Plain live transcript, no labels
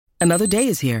Another day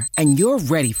is here, and you're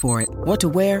ready for it. What to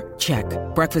wear? Check.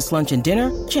 Breakfast, lunch, and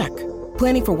dinner? Check.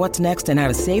 Planning for what's next and how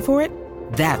to save for it?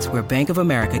 That's where Bank of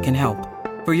America can help.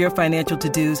 For your financial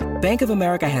to-dos, Bank of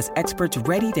America has experts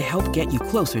ready to help get you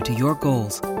closer to your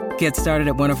goals. Get started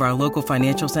at one of our local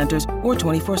financial centers or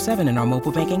 24/7 in our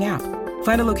mobile banking app.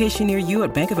 Find a location near you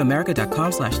at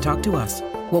bankofamerica.com/talktous.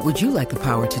 What would you like the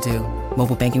power to do?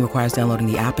 Mobile banking requires downloading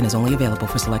the app and is only available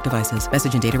for select devices.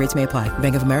 Message and data rates may apply.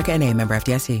 Bank of America NA, member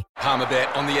FDIC.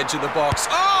 Palmerbet on the edge of the box.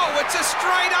 Oh, it's a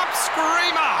straight-up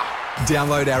screamer!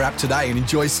 Download our app today and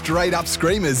enjoy straight-up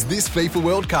screamers this FIFA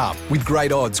World Cup with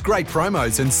great odds, great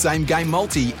promos and same-game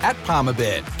multi at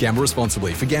Palmerbet. Gamble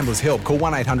responsibly. For Gamblers' Help, call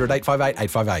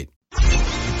 1-800-858-858.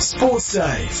 Sports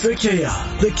Day for Kia.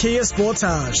 The Kia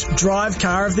Sportage. Drive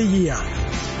Car of the Year.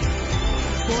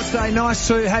 Sports Day, nice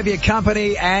to have your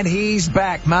company, and he's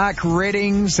back. Mark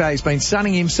Reddings, he's been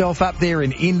sunning himself up there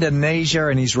in Indonesia,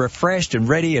 and he's refreshed and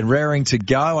ready and raring to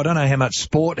go. I don't know how much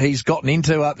sport he's gotten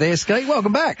into up there. Skeet,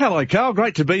 welcome back. Hello, Carl.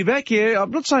 Great to be back. Yeah,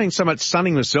 I'm not saying so much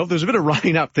sunning myself. There's a bit of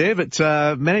rain up there, but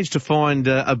managed to find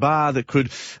a bar that could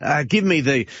give me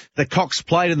the Cox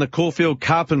Plate and the Caulfield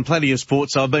Cup and plenty of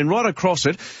sports. So I've been right across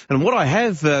it, and what I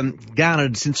have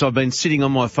garnered since I've been sitting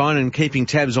on my phone and keeping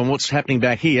tabs on what's happening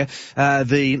back here,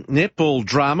 the netball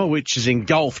drama which has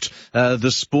engulfed the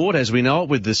sport as we know it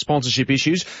with the sponsorship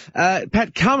issues.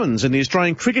 Pat Cummins and the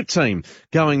Australian cricket team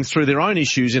going through their own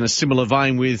issues in a similar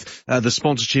vein with the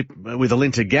sponsorship with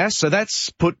Alinta Gas. So that's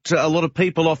put a lot of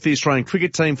people off the Australian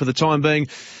cricket team for the time being.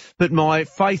 But my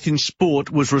faith in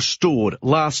sport was restored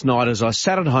last night as I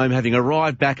sat at home having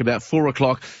arrived back about 4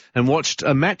 o'clock and watched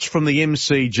a match from the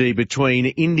MCG between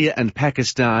India and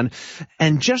Pakistan,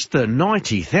 and just the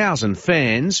 90,000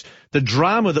 fans, the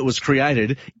drama that was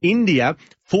created. India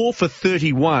 4 for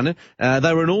 31.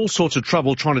 They were in all sorts of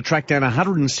trouble trying to track down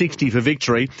 160 for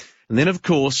victory. And then, of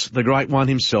course, the great one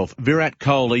himself, Virat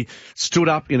Kohli, stood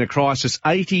up in a crisis,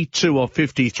 82 of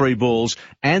 53 balls,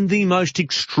 and the most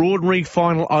extraordinary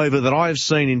final over that I have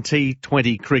seen in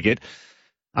T20 cricket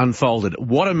unfolded.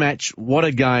 What a match, what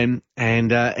a game,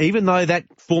 and even though that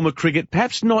form of cricket,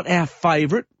 perhaps not our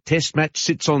favourite, Test match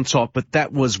sits on top, but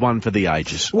that was one for the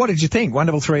ages. What did you think?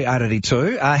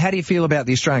 133-882. How do you feel about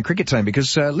the Australian cricket team?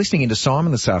 Because listening into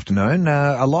Simon this afternoon,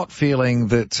 a lot feeling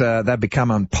that they've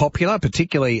become unpopular,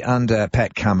 particularly under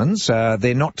Pat Cummins.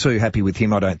 They're not too happy with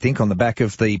him, I don't think, on the back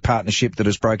of the partnership that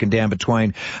has broken down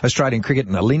between Australian cricket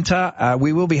and Alinta.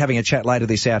 We will be having a chat later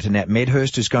this hour to Nat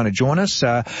Medhurst, who's going to join us.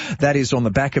 That is on the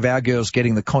back of our girls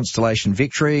getting the Constellation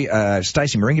victory.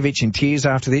 Stacey Marinkovic in tears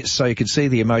after this, so you could see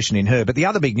the emotion in her. But the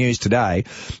other big news today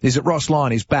is that Ross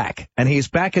Lyon is back, and he is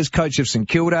back as coach of St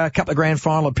Kilda. A couple of grand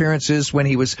final appearances when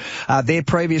he was there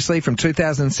previously from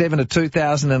 2007 to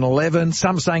 2011.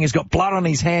 Some saying he's got blood on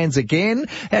his hands again.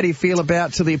 How do you feel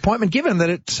about the appointment, given that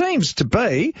it seems to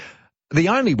be the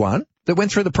only one that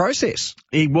went through the process?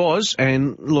 He was,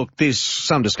 and look, there's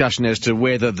some discussion as to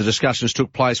whether the discussions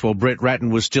took place while Brett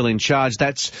Ratton was still in charge.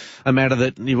 That's a matter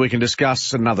that we can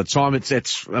discuss another time.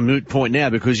 It's a moot point now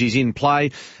because he's in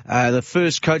play. The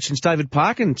first coach since David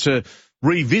Parkin to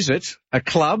revisit a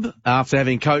club after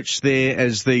having coached there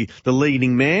as the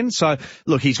leading man. So,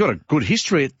 look, he's got a good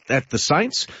history at the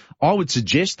Saints. I would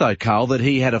suggest, though, Carl, that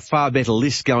he had a far better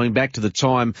list going back to the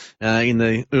time in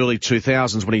the early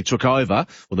 2000s when he took over,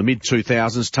 or the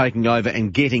mid-2000s, taking over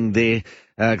and getting the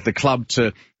club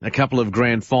to a couple of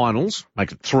grand finals,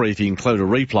 make it 3 if you include a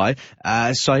replay.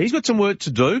 So he's got some work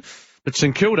to do. But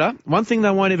St Kilda, one thing they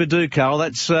won't ever do, Carl,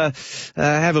 that's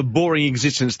have a boring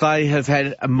existence. They have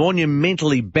had a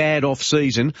monumentally bad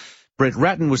off-season. Brett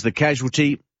Ratton was the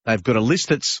casualty. They've got a list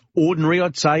that's ordinary,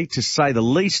 I'd say, to say the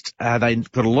least.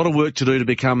 They've got a lot of work to do to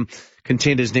become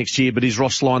contenders next year. But is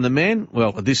Ross Lyon the man?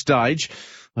 Well, at this stage,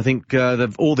 I think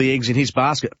they've all the eggs in his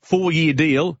basket. 4-year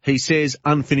deal, he says,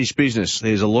 unfinished business.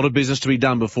 There's a lot of business to be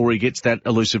done before he gets that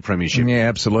elusive premiership. Yeah,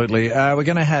 absolutely. We're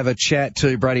going to have a chat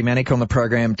to Brady Manick on the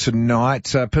program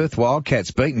tonight. Perth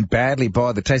Wildcats beaten badly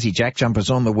by the Tassie Jack Jumpers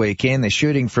on the weekend. Their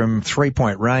shooting from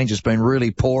three-point range has been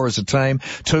really poor as a team,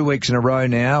 2 weeks in a row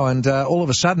now, and all of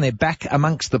a sudden they're back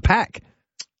amongst the pack.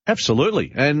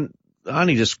 Absolutely. And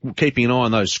only just keeping an eye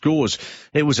on those scores,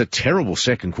 it was a terrible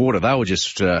second quarter. They were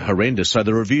just horrendous. So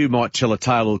the review might tell a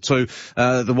tale or two.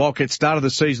 The Wildcats started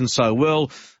the season so well.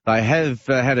 They have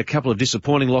had a couple of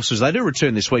disappointing losses. They do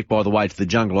return this week, by the way, to the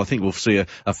Jungle. I think we'll see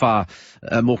a far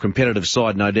more competitive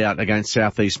side, no doubt, against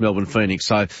South East Melbourne Phoenix.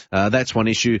 So that's one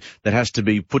issue that has to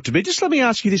be put to bed. Just let me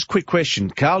ask you this quick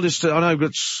question, Carl. I know we've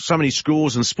got so many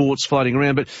scores and sports floating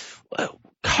around, but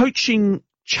coaching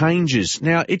changes.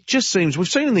 Now, it just seems, we've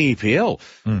seen in the EPL,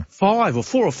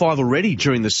 4 or 5 already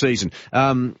during the season.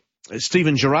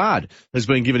 Stephen Gerrard has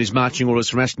been given his marching orders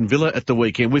from Aston Villa at the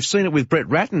weekend. We've seen it with Brett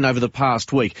Ratton over the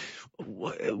past week.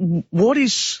 What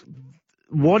is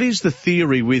the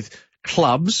theory with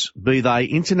clubs, be they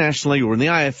internationally or in the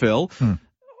AFL,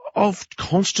 of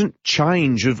constant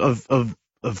change of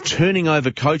turning over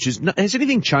coaches? Has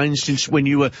anything changed since when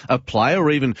you were a player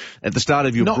or even at the start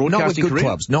of your broadcasting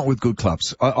career? Not with good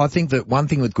clubs. I think that one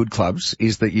thing with good clubs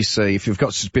is that you see if you've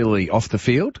got stability off the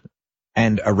field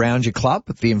and around your club,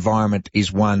 the environment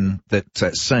is one that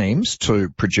seems to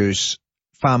produce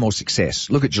far more success.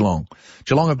 Look at Geelong.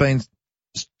 Geelong have been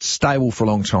stable for a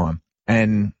long time,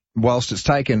 and whilst it's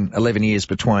taken 11 years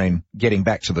between getting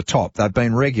back to the top, they've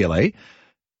been regularly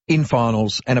in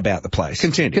finals and about the place.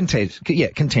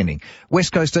 Contending.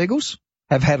 West Coast Eagles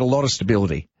have had a lot of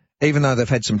stability, even though they've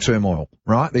had some turmoil,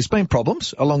 right? There's been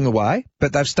problems along the way,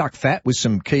 but they've stuck fat with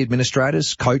some key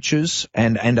administrators, coaches,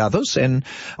 and others, and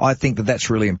I think that that's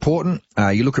really important.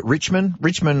 You look at Richmond.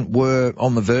 Richmond were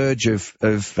on the verge of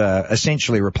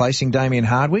essentially replacing Damien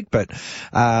Hardwick, but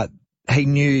they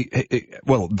knew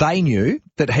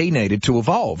that he needed to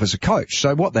evolve as a coach.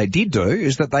 So what they did do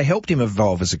is that they helped him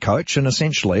evolve as a coach, and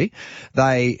essentially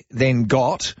they then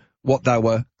got what they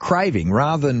were craving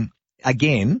rather than,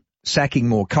 again, sacking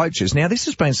more coaches. Now, this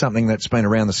has been something that's been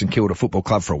around the St Kilda Football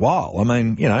Club for a while. I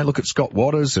mean, look at Scott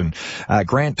Waters and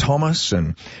Grant Thomas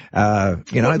and,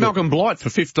 Malcolm Blight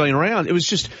for 15 rounds. It was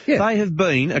just, they have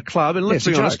been a club, and let's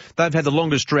be honest, they've had the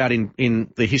longest drought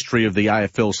in the history of the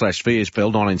AFL/VFL,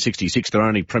 1966, their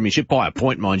only premiership, by a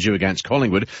point, mind you, against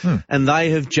Collingwood, and they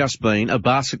have just been a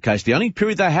basket case. The only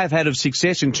period they have had of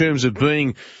success in terms of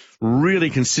being really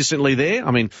consistently there.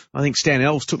 I mean, I think Stan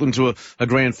Elves took them to a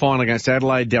grand final against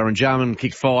Adelaide. Darren Jarman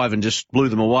kicked 5 and just blew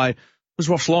them away. Was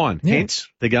Ross Lyon. Yeah. Hence,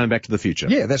 they're going back to the future.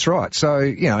 Yeah, that's right.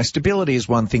 So, stability is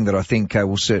one thing that I think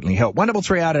will certainly help.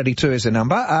 133-882 is the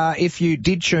number. If you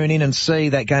did tune in and see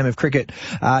that game of cricket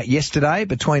yesterday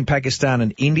between Pakistan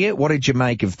and India, what did you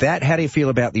make of that? How do you feel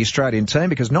about the Australian team?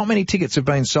 Because not many tickets have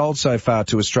been sold so far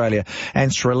to Australia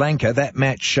and Sri Lanka. That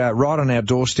match right on our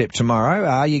doorstep tomorrow.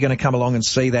 Are you going to come along and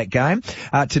see that game?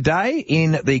 Today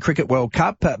in the Cricket World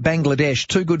Cup, Bangladesh,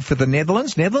 too good for the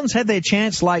Netherlands. Netherlands had their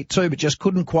chance late too, but just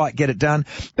couldn't quite get it done.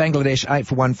 Bangladesh 8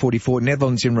 for 144.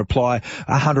 Netherlands in reply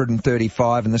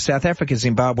 135. And the South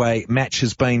Africa-Zimbabwe match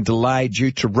has been delayed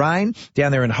due to rain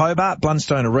down there in Hobart.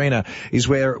 Blundstone Arena is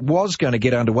where it was going to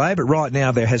get underway, but right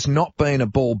now there has not been a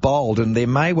ball bowled, and there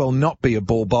may well not be a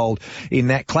ball bowled in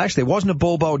that clash. There wasn't a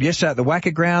ball bowled yesterday at the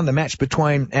Wacker Ground. The match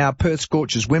between our Perth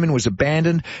Scorchers women was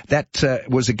abandoned. That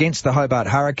was against the Hobart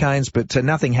Hurricanes, but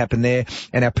nothing happened there.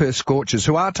 And our Perth Scorchers,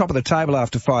 who are top of the table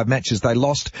after 5 matches, they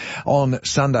lost on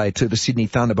Sunday to the Sydney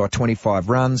Thunder by 25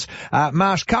 runs.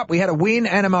 Marsh Cup, we had a win.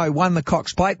 Animo won the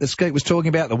Cox Plate. The Skeet was talking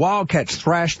about the Wildcats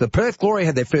thrashed. The Perth Glory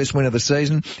had their first win of the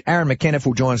season. Aaron McKenniff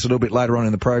will join us a little bit later on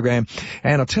in the program.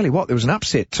 And I'll tell you what, there was an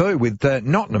upset too with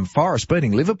Nottingham Forest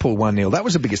beating Liverpool 1-0. That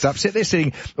was the biggest upset. They're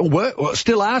sitting,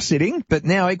 still are sitting, but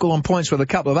now equal on points with a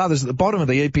couple of others at the bottom of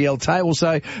the EPL table.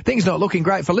 So things not looking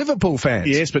great for Liverpool fans.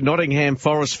 Yes, but Nottingham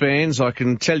Forest fans, I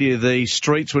can tell you the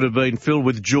streets would have been filled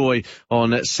with joy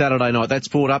on Saturday night. That's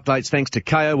sport updates thanks to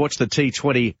Kayo. Watch the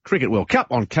T20 Cricket World Cup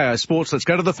on Kayo Sports. Let's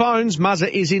go to the phones. Muzza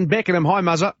is in Beckenham. Hi,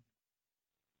 Muzza.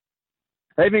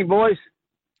 Evening, boys.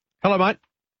 Hello, mate.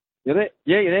 You there?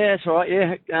 Yeah, you're there. That's all right.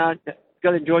 Yeah,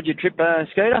 got enjoyed your trip,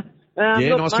 Skeeter.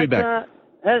 Nice to be back.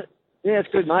 It's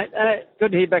good, mate.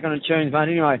 Good to hear back on the tunes, mate.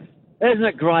 Anyway, isn't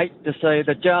it great to see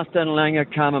that Justin Langer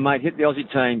come and, mate, hit the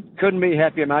Aussie team? Couldn't be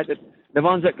happier, mate. That the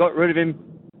ones that got rid of him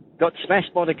got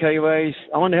smashed by the Kiwis.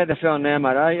 I wonder how they're feeling now,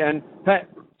 mate, eh? And Pat,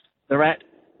 the Rat,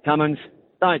 Cummins,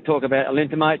 don't talk about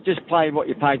Alinta, mate. Just play what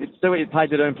you paid to do, what you paid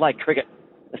to do, and play cricket.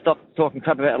 Stop talking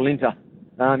crap about Alinta.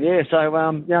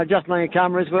 Justin Langer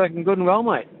Karma is working good and well,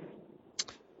 mate.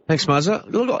 Thanks,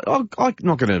 Muzza. Look, I'm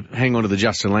not going to hang on to the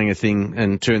Justin Langer thing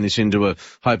and turn this into a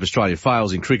hope Australia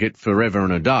fails in cricket forever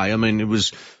and a day. I mean, it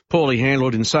was poorly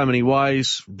handled in so many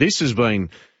ways. This has been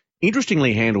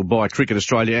interestingly handled by Cricket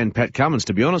Australia and Pat Cummins,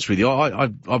 to be honest with you.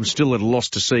 I'm still at a loss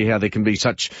to see how there can be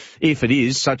such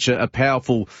a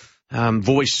powerful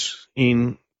voice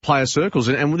in player circles.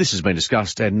 And this has been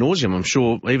discussed ad nauseum, I'm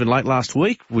sure, even late last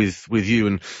week with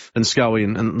you and Scully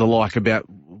and the like, about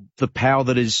the power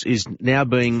that is now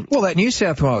being... Well, that New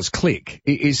South Wales click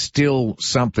is still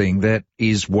something that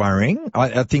is worrying.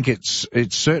 I think it's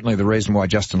certainly the reason why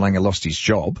Justin Langer lost his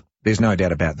job. There's no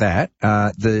doubt about that.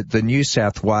 The New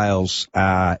South Wales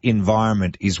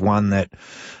environment is one that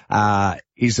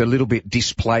is a little bit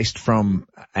displaced from,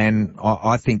 and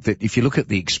I think that if you look at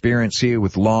the experience here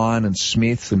with Lyon and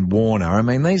Smith and Warner, I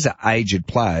mean, these are aged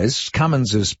players.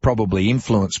 Cummins is probably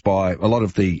influenced by a lot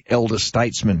of the elder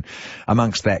statesmen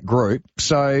amongst that group.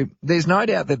 So there's no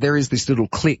doubt that there is this little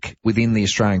clique within the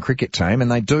Australian cricket team,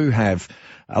 and they do have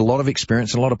a lot of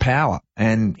experience and a lot of power.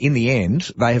 And in the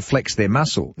end, they have flexed their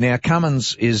muscle. Now,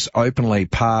 Cummins is openly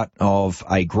part of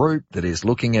a group that is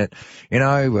looking at,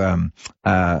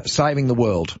 saving the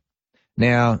world.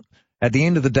 Now, at the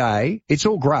end of the day, it's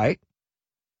all great.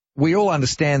 We all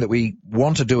understand that we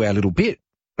want to do our little bit,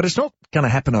 but it's not going to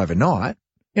happen overnight.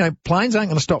 Planes aren't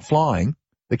going to stop flying.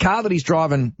 The car that he's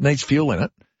driving needs fuel in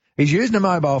it. He's using a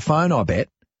mobile phone, I bet.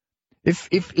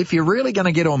 If you're really going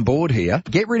to get on board here,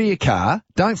 get rid of your car,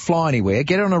 don't fly anywhere,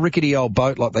 get on a rickety old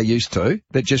boat like they used to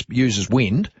that just uses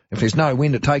wind. If there's no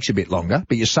wind, it takes you a bit longer,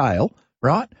 but you sail,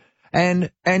 right?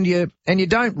 And you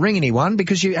don't ring anyone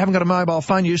because you haven't got a mobile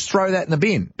phone. You just throw that in the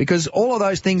bin because all of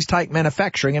those things take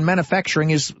manufacturing, and manufacturing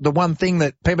is the one thing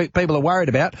that people are worried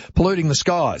about, polluting the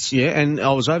skies. Yeah, and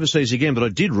I was overseas again, but I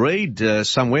did read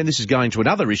somewhere, and this is going to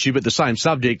another issue, but the same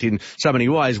subject in so many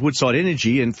ways, Woodside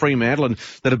Energy and Fremantle, and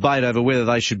the debate over whether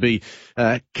they should be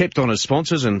kept on as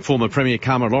sponsors, and former Premier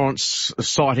Carmen Lawrence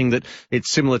citing that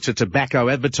it's similar to tobacco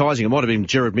advertising. It might have been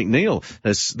Gerard McNeil,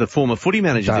 as the former footy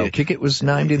manager Dale there. Kickett was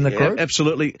named in the group.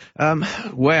 Absolutely.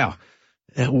 Wow.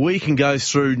 We can go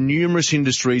through numerous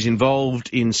industries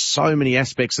involved in so many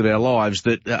aspects of our lives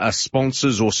that are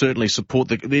sponsors or certainly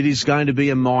support. It is going to be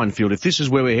a minefield. If this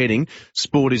is where we're heading,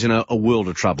 sport is in a world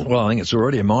of trouble. Well, I think it's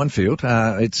already a minefield.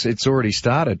 It's already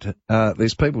started.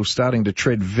 There's people starting to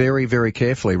tread very, very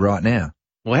carefully right now.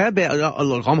 Well, how about,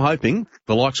 look, I'm hoping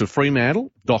the likes of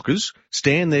Fremantle, Dockers,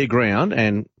 stand their ground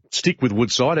and stick with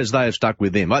Woodside as they have stuck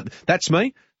with them. That's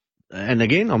me. And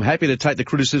again, I'm happy to take the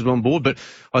criticism on board, but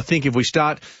I think if we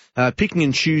start picking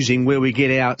and choosing where we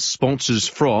get our sponsors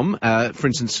from, for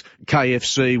instance,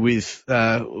 KFC with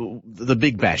the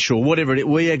Big Bash or whatever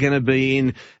we are going to be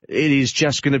in, it is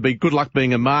just going to be good luck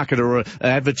being a marketer or an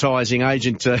advertising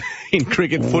agent in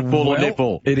cricket, football or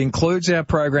netball. It includes our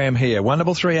program here,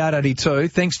 133882,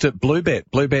 thanks to Bluebet.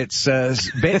 Bluebet's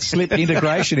bet slip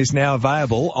integration is now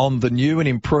available on the new and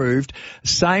improved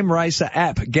Same Racer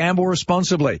app. Gamble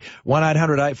responsibly.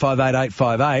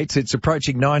 1-800-858-858. It's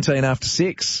approaching 19 after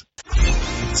 6.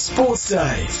 Sports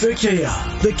Day for Kia.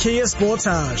 The Kia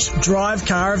Sportage Drive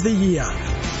Car of the Year.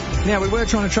 Now, we were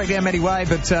trying to track down Matty Way,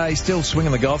 but he's still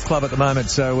swinging the golf club at the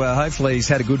moment, so hopefully he's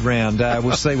had a good round.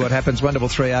 We'll see what happens.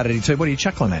 133-882. What are you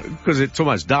chuckling at? Because it's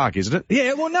almost dark, isn't it?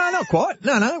 Yeah, well, no, not quite.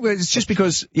 No, it's just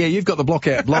because, you've got the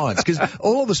block-out blinds, because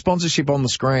all of the sponsorship on the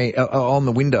screen, on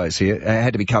the windows here,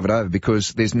 had to be covered over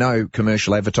because there's no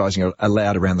commercial advertising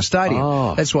allowed around the stadium.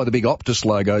 Oh. That's why the big Optus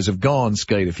logos have gone,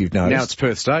 Skeet, if you've noticed. Now it's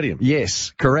Perth Stadium.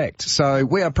 Yes, correct. So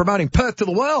we are promoting Perth to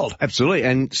the world. Absolutely.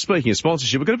 And speaking of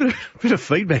sponsorship, we've got a bit of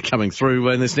feedback coming through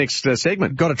in this next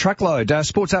segment. Got a truckload.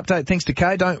 Sports update thanks to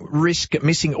Kay. Don't risk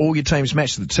missing all your team's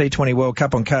match at the T20 World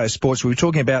Cup on Kayo Sports. We were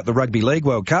talking about the Rugby League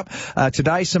World Cup.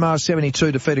 Today, Samoa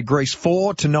 72 defeated Greece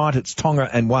 4. Tonight, it's Tonga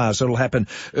and Wales. So it'll happen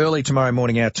early tomorrow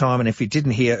morning our time. And if you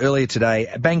didn't hear earlier today,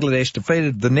 Bangladesh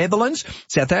defeated the Netherlands.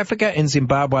 South Africa and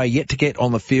Zimbabwe yet to get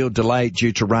on the field, delayed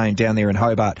due to rain down there in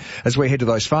Hobart. As we head to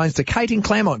those phones to Kate in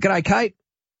Claremont. G'day, Kate.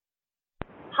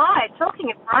 Hi,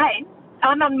 talking of rain,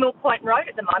 I'm on Mill Point Road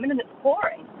at the moment and it's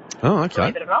pouring. Oh,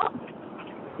 okay. Believe it or not.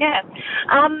 Yeah.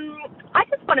 I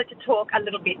just wanted to talk a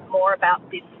little bit more about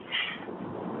this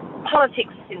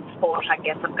politics in sport, I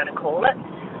guess I'm going to call it.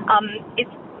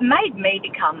 It's made me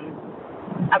become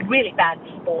a really bad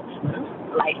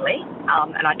sportsman lately,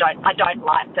 and I don't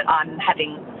like that I'm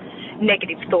having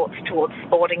negative thoughts towards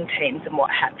sporting teams and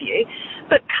what have you.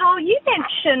 But Carl, you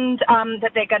mentioned that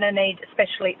they're going to need,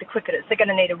 especially the cricketers, they're going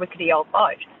to need a rickety old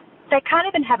boat. They can't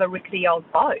even have a rickety old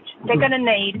boat. They're going to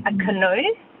need a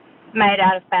canoe made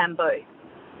out of bamboo,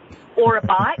 or a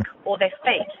bike, or their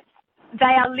feet. They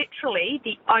are literally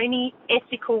the only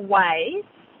ethical ways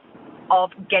of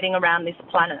getting around this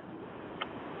planet.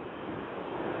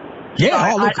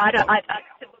 Yeah,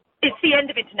 it's the end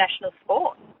of international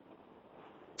sport.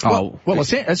 Well,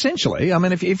 essentially, I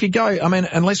mean, if you go, I mean,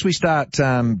 unless we start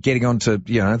getting onto,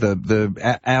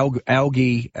 the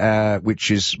algae,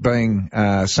 which is being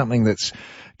something that's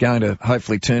going to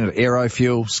hopefully turn to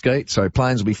aerofuel, Skeet. So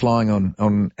planes will be flying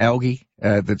on algae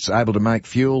that's able to make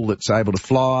fuel, that's able to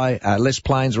fly. Less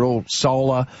planes are all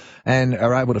solar and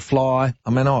are able to fly.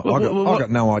 I mean, I've got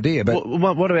no idea, but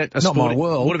what about not my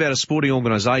world. What about a sporting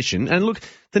organisation? And look,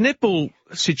 the netball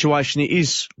situation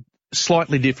is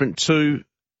slightly different to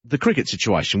the cricket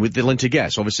situation with the Linter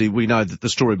Gas. Obviously, we know that the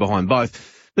story behind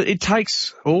both. But it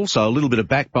takes also a little bit of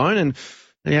backbone, and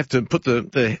you have to put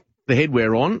the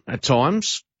headwear on at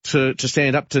times to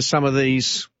stand up to some of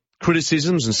these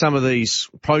criticisms and some of these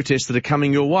protests that are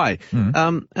coming your way.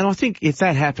 And I think if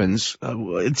that happens,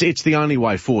 it's the only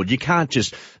way forward. You can't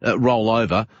just roll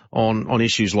over on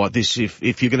issues like this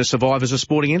if you're going to survive as a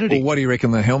sporting entity. Well, what do you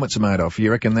reckon the helmets are made of? You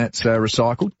reckon that's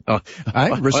recycled?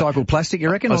 Recycled plastic,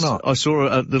 you reckon, or not? I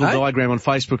saw a little diagram on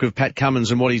Facebook of Pat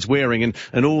Cummins and what he's wearing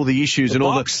and all the issues and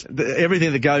all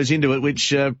everything that goes into it,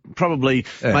 which probably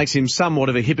makes him somewhat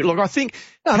of a hypocrite. Look, I think...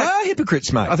 No,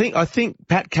 hypocrites, mate. I think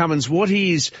Pat Cummins, what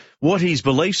his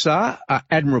beliefs are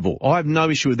admirable. I have no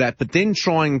issue with that. But then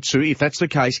trying to, if that's the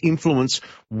case, influence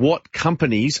what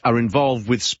companies are involved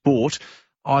with sport,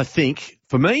 I think,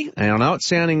 for me, and I know it's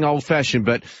sounding old-fashioned,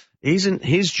 but isn't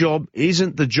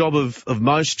the job of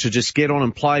most to just get on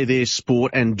and play their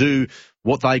sport and do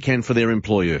what they can for their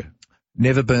employer?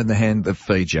 Never burn the hand that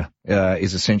feeds you,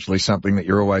 is essentially something that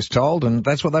you're always told, and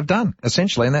that's what they've done,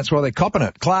 essentially, and that's why they're copping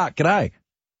it. Clark, g'day.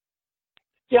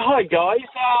 Yeah, hi guys.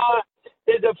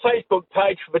 There's a Facebook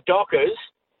page for the Dockers,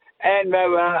 and they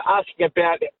were asking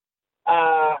about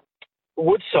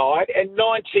Woodside, and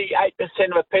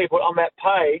 98% of the people on that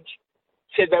page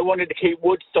said they wanted to keep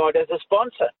Woodside as a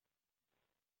sponsor.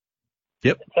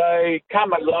 Yep. So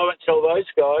Carmen Lawrence, all those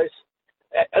guys,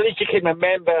 at least you can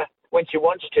remember when she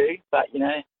wants to, but, you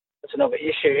know, that's another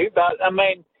issue. But, I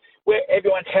mean,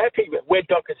 everyone's happy. We're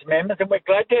Dockers members, and we're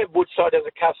glad to have Woodside as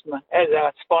a customer, as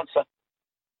a sponsor.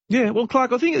 Yeah, well,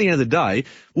 Clark, I think at the end of the day,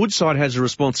 Woodside has a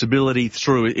responsibility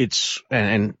through its,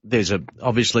 and there's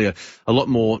obviously a lot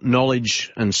more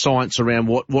knowledge and science around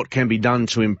what can be done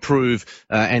to improve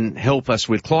and help us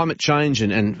with climate change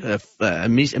and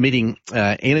emitting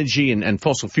energy and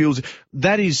fossil fuels.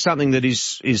 That is something that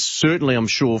is certainly, I'm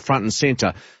sure, front and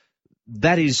centre.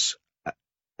 That is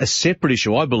a separate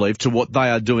issue, I believe, to what they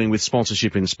are doing with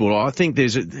sponsorship in sport. I think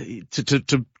there's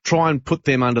to try and put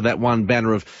them under that one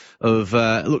banner of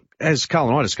look, as Carl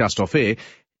and I discussed off air,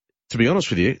 to be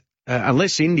honest with you,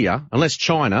 unless India, unless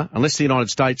China, unless the United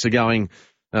States are going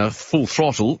full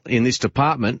throttle in this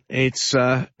department, it's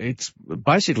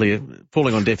basically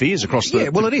falling on deaf ears across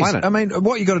the well, it planet. is. I mean,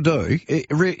 what you got to do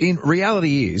in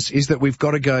reality is that we've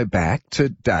got to go back to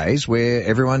days where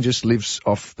everyone just lives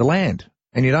off the land.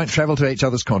 And you don't travel to each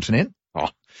other's continent. Oh.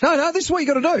 No, this is what you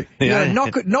got to do. You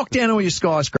got to knock down all your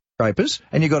skyscrapers,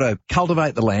 and you got to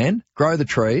cultivate the land, grow the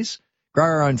trees, grow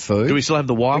our own food. Do we still have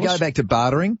the wireless? We go back to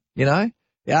bartering, you know.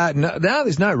 No,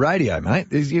 there's no radio, mate.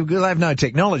 You'll have no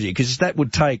technology because that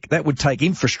would take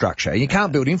infrastructure. You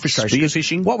can't build infrastructure.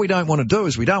 Spearfishing. What we don't want to do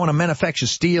is we don't want to manufacture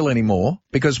steel anymore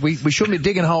because we shouldn't be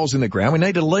digging holes in the ground. We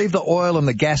need to leave the oil and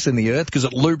the gas in the earth because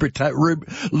it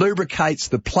lubricates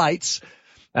the plates.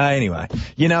 Anyway,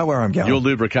 you know where I'm going. You're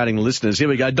lubricating the listeners. Here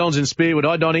we go. Don's in Spearwood.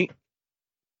 Hi, Donnie.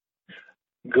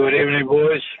 Good evening,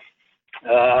 boys.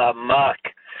 Mark,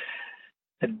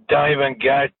 don't even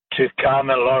go to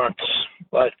Carmen Lawrence.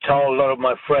 I told a lot of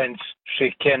my friends she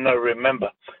cannot remember.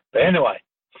 But anyway,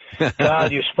 Carl,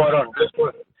 you're spot on.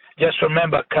 Just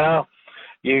remember, Carl,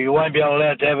 you won't be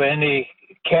allowed to have any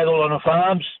cattle on the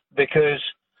farms because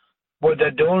what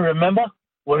they're doing, remember?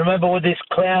 Well, remember with this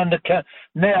clown that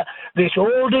now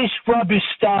all this rubbish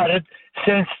started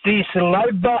since these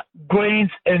Labor, Greens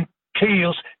and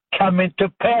Teals come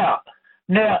into power.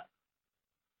 Now,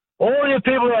 all you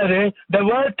people out there, the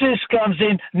voters comes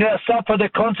in, now suffer the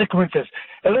consequences.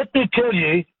 And let me tell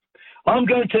you, I'm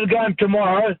going to the game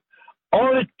tomorrow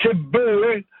only to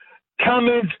boo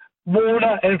Cummins,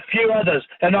 Warner and a few others.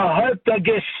 And I hope they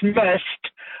get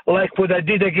smashed like what they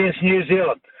did against New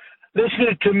Zealand.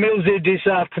 Listening to Millsy this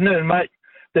afternoon, mate,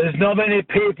 there's not many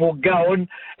people going,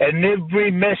 and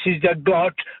every message they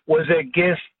got was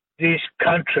against this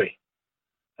country,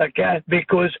 okay,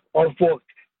 because of what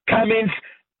Cummins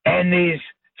and his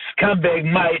scumbag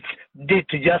mates did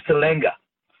to Justin Langer.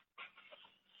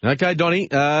 Okay, Donnie,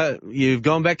 you've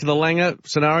gone back to the Langer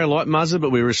scenario like Muzzer,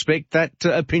 but we respect that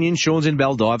opinion. Sean's in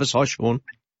Baldivis. Hi, Sean.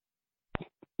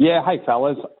 Yeah, hey,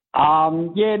 fellas.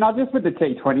 Just with the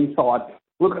T20 side,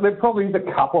 look, there probably is a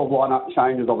couple of lineup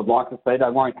changes I would like to see. They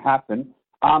won't happen.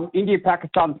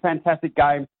 India-Pakistan, fantastic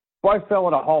game. Both fell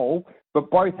in a hole,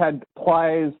 but both had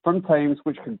players from teams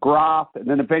which could graft and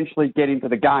then eventually get into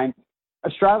the game.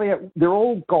 Australia, they're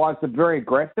all guys that are very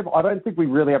aggressive. I don't think we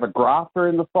really have a grafter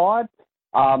in the side.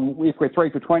 If we're 3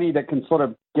 for 20, that can sort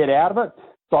of get out of it.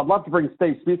 So I'd love to bring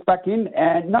Steve Smith back in.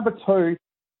 And number 2,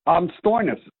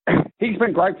 Stoinis. He's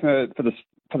been great for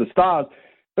the Stars.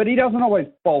 But he doesn't always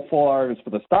bowl 4 overs for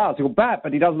the Stars. He'll bat,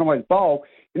 but he doesn't always bowl.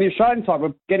 In the Australian side,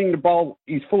 we're getting the bowl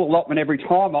his full allotment every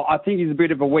time. I think he's a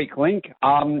bit of a weak link.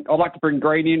 I'd like to bring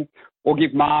Green in. or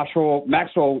give Maxwell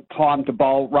time to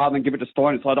bowl rather than give it to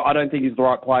Stoinis. I don't think he's the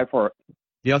right player for it.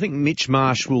 Yeah, I think Mitch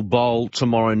Marsh will bowl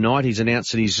tomorrow night. He's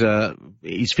announced that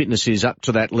his fitness is up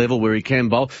to that level where he can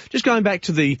bowl. Just going back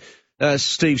to the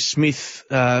Steve Smith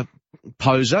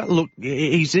poser. Look,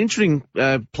 he's an interesting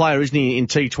player, isn't he, in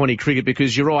T20 cricket,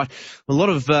 because you're right, a lot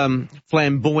of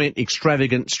flamboyant,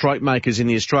 extravagant stroke makers in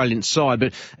the Australian side,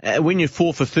 but when you're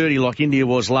 4 for 30 like India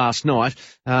was last night,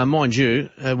 mind you,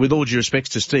 with all due respects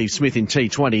to Steve Smith in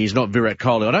T20, he's not Virat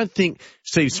Kohli. I don't think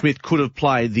Steve Smith could have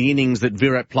played the innings that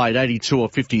Virat played, 82 or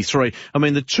 53. I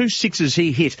mean, the 2 sixes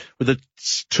he hit with the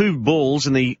 2 balls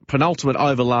in the penultimate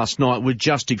over last night were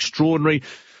just extraordinary.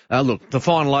 Look, the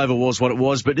final over was what it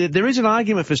was, but there is an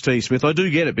argument for Steve Smith. I do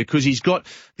get it, because he's got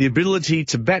the ability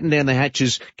to batten down the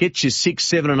hatches, get you 6,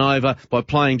 7 and over by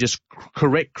playing just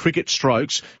correct cricket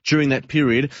strokes during that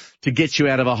period to get you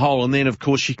out of a hole. And then, of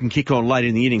course, you can kick on late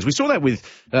in the innings. We saw that with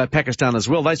Pakistan as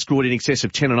well. They scored in excess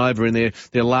of 10 and over in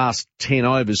their last 10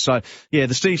 overs. So, yeah,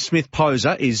 the Steve Smith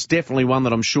poser is definitely one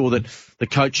that I'm sure that the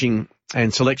coaching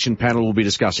and selection panel will be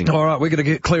discussing. All right, we're going to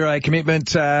get clear a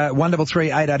commitment. 133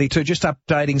 882. Just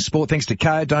updating sport thanks to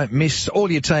KO. Don't miss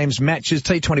all your team's matches.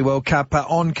 T20 World Cup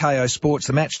on KO Sports.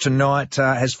 The match tonight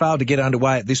has failed to get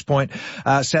underway at this point.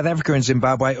 South Africa and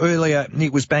Zimbabwe. Earlier,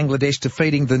 it was Bangladesh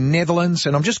defeating the Netherlands.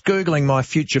 And I'm just Googling my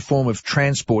future form of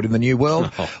transport in the new world.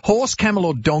 Horse, camel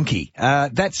or donkey.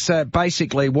 That's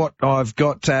basically what I've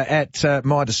got at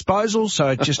my disposal. So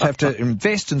I just have to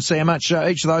invest and see how much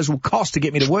each of those will cost to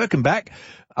get me to work and back.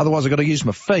 Otherwise, I've got to use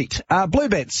my feet.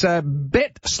 Bluebets.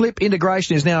 Bet slip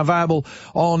integration is now available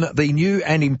on the new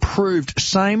and improved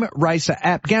Same Racer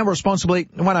app. Gamble responsibly.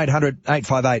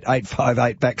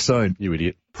 1-800-858-858. Back soon. You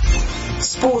idiot.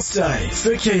 Sports Day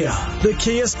for Kia. The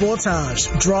Kia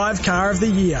Sportage. Drive Car of the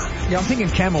Year. Yeah, I'm thinking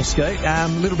Camel, Skeet. A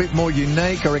little bit more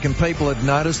unique. I reckon people had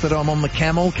noticed that I'm on the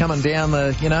Camel coming down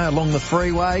along the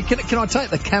freeway. Can I take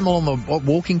the Camel on the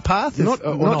walking path?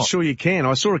 Not sure you can.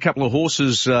 I saw a couple of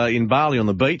horses in Bali on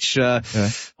the beach. I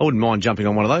wouldn't mind jumping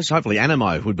on one of those. Hopefully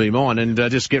Animo would be mine and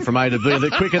just get from A to B a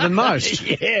bit quicker than most.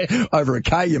 Yeah, over a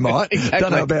K you might. Exactly.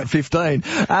 Don't know about 15.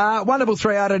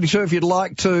 133 882 if you'd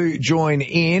like to join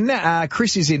in.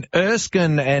 Chris is in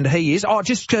Erskine and he is. Oh,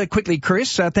 just quickly,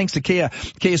 Chris, thanks to Kia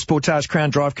Sportage Crown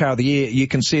Drive Car of the Year. You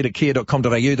can see it at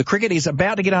kia.com.au. The cricket is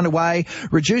about to get underway,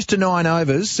 reduced to 9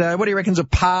 overs. What do you reckon's a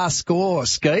par score,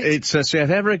 Skeet? It's South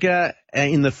Africa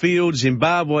in the field,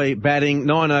 Zimbabwe batting,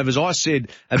 9 overs. I said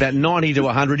about 90 to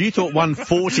 100. You thought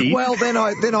 140. Well, then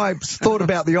I thought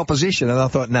about the opposition and I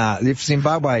thought, nah, if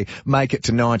Zimbabwe make it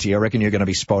to 90, I reckon you're going to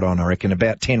be spot on. I reckon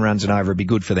about 10 runs and over would be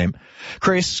good for them.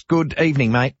 Chris, good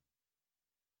evening, mate.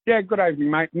 Yeah, good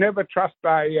evening, mate. Never trust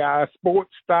a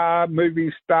sports star,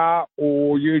 movie star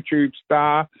or YouTube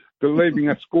star believing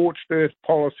a scorched earth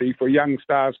policy for young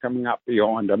stars coming up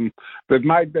behind them. They've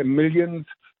made their millions.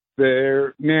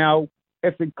 They're now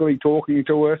ethically talking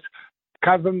to us.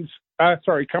 Cummins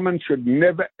should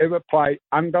never, ever play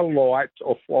under lights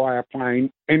or fly a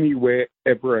plane anywhere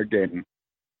ever again.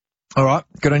 All right.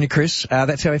 Good on you, Chris.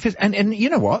 That's how he fits. And you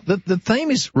know what? The theme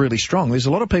is really strong. There's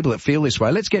a lot of people that feel this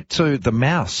way. Let's get to the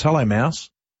Mouse. Hello, Mouse.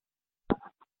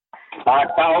 Hi,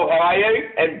 Carl. How are you?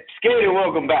 And Scary,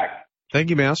 welcome back. Thank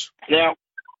you, Mouse. Now,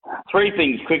 3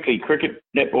 things quickly. Cricket,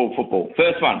 netball, football.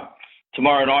 First one.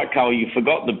 Tomorrow night, Carl, you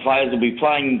forgot the players will be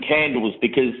playing in candles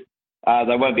because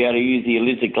they won't be able to use the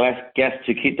electric gas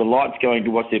to keep the lights going to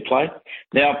watch their play.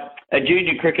 Now, at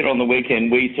junior cricket on the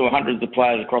weekend, we saw hundreds of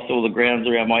players across all the grounds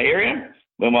around my area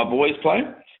where my boys play,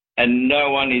 and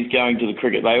no one is going to the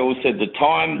cricket. They all said the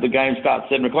time the game starts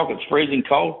 7 o'clock, it's freezing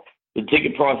cold. The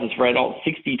ticket prices for adults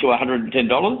 $60 to $110.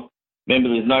 Remember,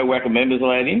 there's no whack of members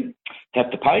allowed in,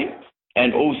 have to pay.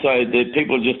 And also, the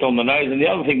people are just on the nose. And the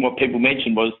other thing what people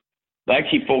mentioned was they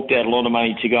actually forked out a lot of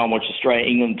money to go and watch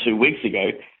Australia-England 2 weeks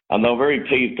ago, and they were very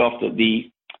peeved off that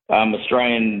the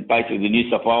Australian, basically the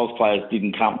New South Wales players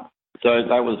didn't come. So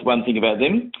that was one thing about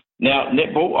them. Now,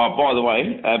 netball, by the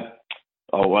way,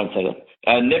 I won't say that.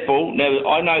 Netball, now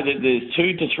I know that there's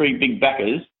 2 to 3 big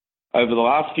backers over the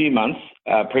last few months,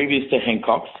 previous to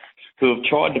Hancock's, who have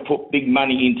tried to put big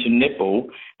money into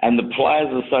netball, and the Players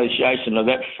Association are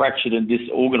that fractured and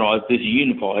disorganised,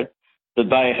 disunified, that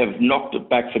they have knocked it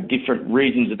back for different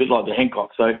reasons, a bit like the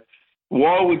Hancock. So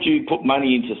why would you put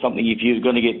money into something if you're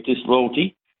going to get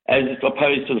disloyalty, as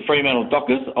opposed to the Fremantle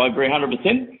Dockers? I agree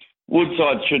 100%.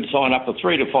 Woodside should sign up for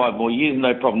 3 to 5 more years,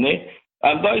 no problem there.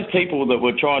 Those people that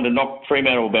were trying to knock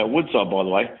Fremantle about Woodside, by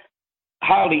the way,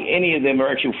 hardly any of them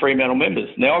are actual Fremantle members.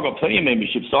 Now, I've got plenty of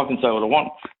memberships, so I can say what I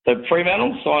want. So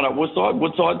Fremantle, sign up Woodside.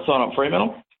 Woodside, sign up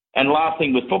Fremantle. And last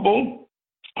thing with football,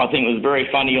 I think it was very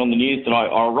funny on the news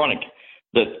tonight, ironic.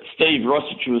 that Steve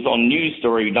Rossich was on news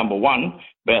story number 1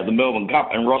 about the Melbourne Cup,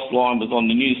 and Ross Lyon was on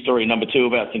the news story number 2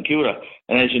 about St Kilda.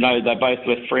 And as you know, they both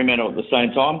left Fremantle at the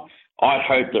same time. I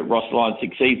hope that Ross Lyon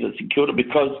succeeds at St Kilda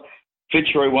because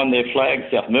Fitzroy won their flag,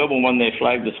 South Melbourne won their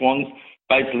flag, the Swans.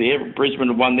 Basically, Brisbane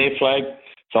have won their flag.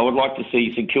 So I would like to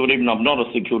see St Kilda, even though I'm not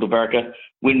a St Kilda Barracker,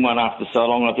 win one after so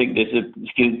long. I think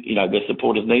their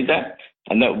supporters need that.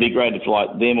 And that would be great if,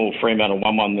 like, them or Fremantle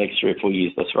won one the next 3 or 4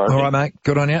 years. That's right. All right, mate.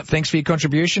 Good on you. Thanks for your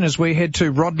contribution. As we head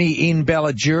to Rodney in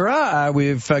Balladura,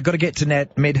 we've got to get to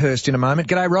Nat Medhurst in a moment.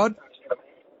 G'day, Rod.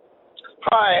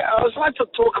 Hi. I would like to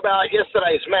talk about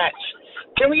yesterday's match.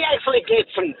 Can we actually get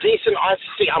some decent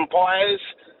ICC umpires?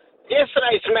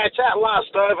 Yesterday's match, that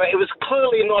last over, it was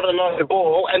clearly not a no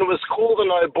ball, and it was called a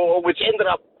no ball, which ended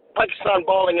up Pakistan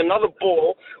bowling another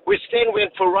ball, which then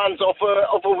went for runs off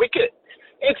a wicket.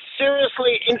 It's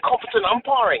seriously incompetent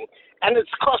umpiring, and it's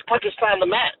cost Pakistan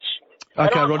the match.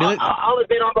 Okay, Rodney. I'll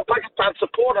admit I'm a Pakistan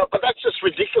supporter, but that's just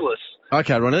ridiculous.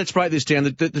 Okay, Ronnie, let's break this down.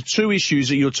 The two issues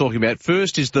that you're talking about.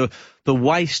 First is the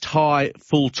waist-high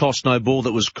full toss no ball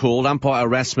that was called. Umpire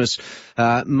Erasmus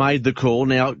made the call.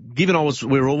 Now, given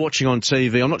we were all watching on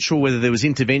TV, I'm not sure whether there was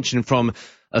intervention from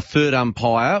a third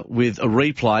umpire with a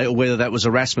replay or whether that was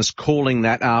Erasmus calling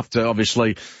that after,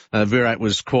 obviously, Virat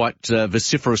was quite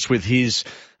vociferous with his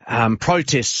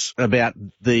protests about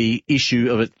the issue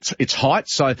of its height.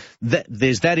 So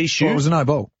there's that issue. Well, it was a no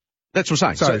ball. That's what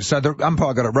I'm saying. So the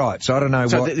umpire got it right. So I don't know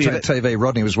what TV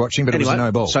Rodney was watching, but anyway, it was a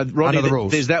no ball. So Rodney, under the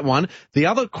rules. There's that one. The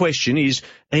other question is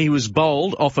he was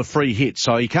bowled off a free hit,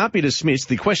 so he can't be dismissed.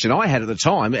 The question I had at the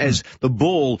time, as the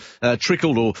ball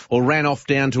trickled or ran off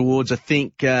down towards, I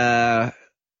think, third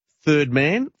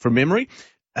man from memory.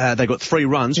 They got 3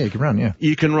 runs. Yeah, you can run, yeah.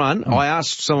 You can run. I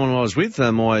asked someone I was with,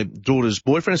 my daughter's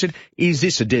boyfriend, I said, is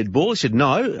this a dead ball? He said,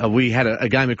 no. We had a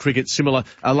game of cricket similar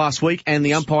last week, and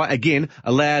the umpire, again,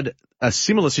 allowed a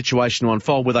similar situation to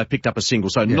unfold where they picked up a single,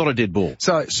 so not a dead ball.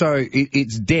 So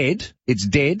it's dead. It's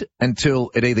dead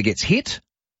until it either gets hit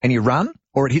and you run,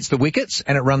 or it hits the wickets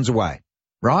and it runs away,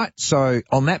 right? So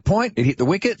on that point, it hit the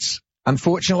wickets.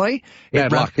 Unfortunately,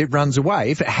 it runs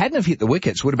away. If it hadn't have hit the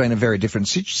wickets, it would have been a very different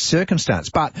circumstance.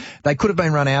 But they could have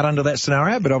been run out under that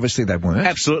scenario, but obviously they weren't.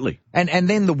 Absolutely. And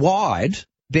then the wide,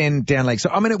 then down leg. So,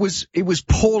 I mean, it was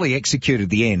poorly executed at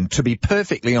the end, to be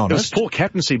perfectly honest. It was poor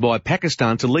captaincy by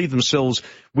Pakistan to leave themselves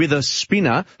with a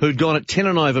spinner who'd gone at 10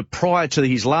 and over prior to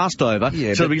his last over,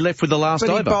 to be left with the last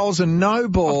over. But he bowls a no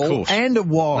ball and a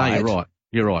wide. No, you're right.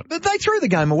 You're right. But they threw the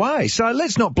game away, so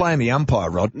let's not blame the umpire,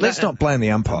 Rod. Let's not blame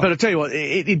the umpire. But I tell you what,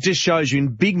 it just shows you in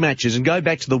big matches, and go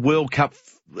back to the World Cup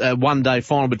one-day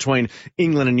final between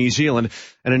England and New Zealand,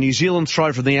 and a New Zealand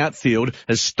throw from the outfield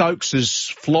as Stokes is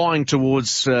flying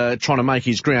towards trying to make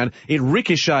his ground. It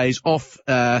ricochets off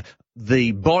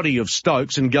the body of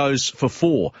Stokes and goes for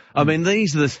 4. I mean,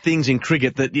 these are the things in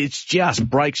cricket that it just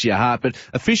breaks your heart. But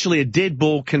officially, a dead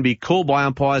ball can be called by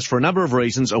umpires for a number of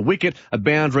reasons. A wicket, a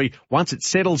boundary, once it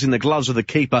settles in the gloves of the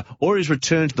keeper, or is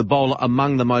returned to the bowler,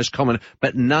 among the most common.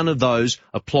 But none of those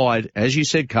applied, as you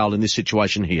said, Carl, in this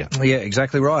situation here. Yeah,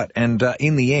 exactly right. And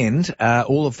in the end,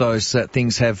 all of those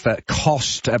things have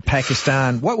cost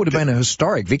Pakistan what would have been a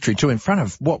historic victory, too, in front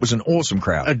of what was an awesome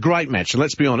crowd. A great match. And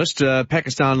let's be honest,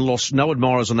 Pakistan lost no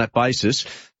admirers on that basis.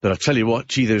 But I tell you what,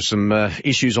 there's some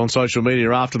issues on social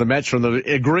media after the match from the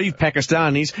aggrieved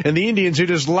Pakistanis and the Indians who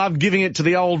just love giving it to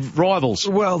the old rivals.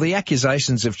 Well, the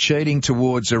accusations of cheating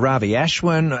towards Ravi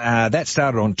Ashwin, that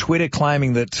started on Twitter,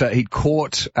 claiming that he'd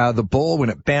caught the ball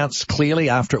when it bounced clearly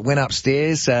after it went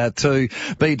upstairs to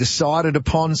be decided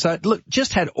upon. So, look,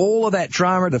 just had all of that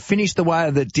drama to finish the way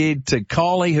that it did, to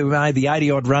Kohli, who made the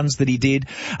 80-odd runs that he did.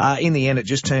 In the end, it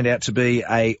just turned out to be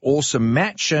a awesome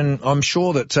match, and I'm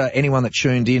sure that anyone that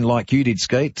tuned in like you did,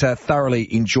 Skeet,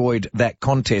 thoroughly enjoyed that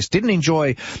contest. Didn't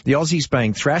enjoy the Aussies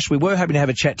being thrashed. We were hoping to have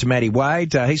a chat to Matty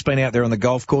Wade. He's been out there on the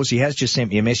golf course. He has just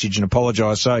sent me a message and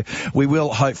apologised. So we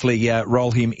will hopefully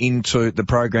roll him into the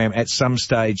program at some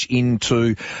stage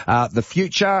into the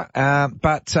future.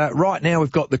 But right now we've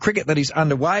got the cricket that is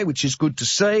underway, which is good to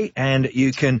see. And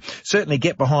you can certainly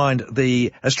get behind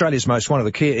the Australia's one of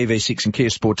the Kia EV6 and Kia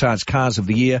Sportage cars of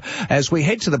the year. As we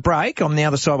head to the break, on the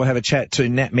other side we'll have a chat to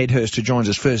Nat Medhurst, who joins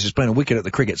us first. Has been a wicket at the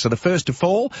cricket, so the first to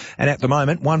fall, and at the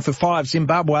moment 1 for 5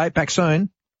 Zimbabwe. Back soon.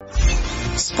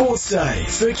 Sports Day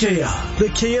for Kia,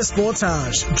 the Kia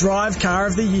Sportage Drive Car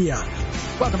of the Year.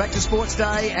 Welcome back to Sports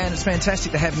Day, and it's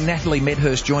fantastic to have Natalie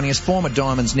Medhurst joining us, former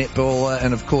Diamonds netballer,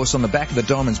 and of course on the back of the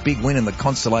Diamonds' big win in the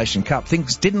Constellation Cup.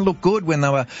 Things didn't look good when they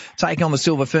were taking on the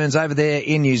Silver Ferns over there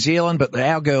in New Zealand, but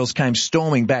our girls came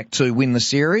storming back to win the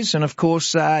series and of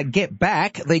course get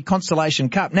back the Constellation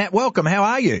Cup. Nat, welcome. How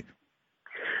are you?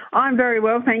 I'm very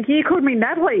well, thank you. You called me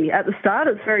Natalie at the start.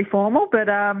 It's very formal, but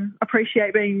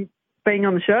appreciate being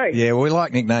on the show. Yeah, well, we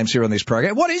like nicknames here on this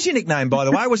program. What is your nickname, by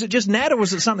the way? Was it just Nat or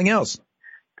was it something else?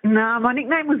 No, my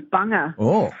nickname was Bunger.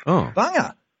 Oh,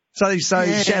 Bunger. So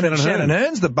yeah, Shannon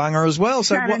Hearn's the Bunger as well.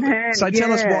 So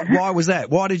tell us why was that?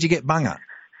 Why did you get Bunger?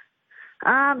 So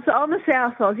I'm a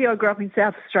South Aussie. I grew up in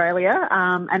South Australia,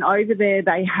 and over there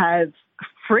they have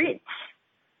Fritz,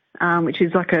 which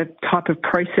is like a type of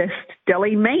processed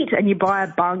deli meat, and you buy a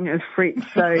bung of Fritz.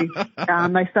 So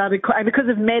they started, and because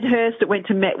of Medhurst, it went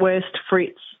to Metwurst,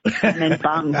 Fritz, and then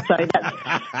bung. So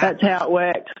that's how it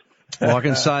worked. Well, I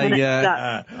can say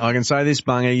this,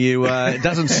 Bunger, it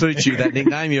doesn't suit you, that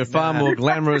nickname. You're far more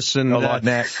glamorous and... I like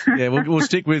that. Yeah, we'll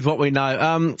stick with what we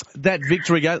know. That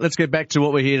victory, let's get back to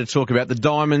what we're here to talk about, the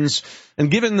Diamonds.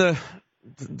 And given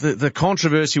the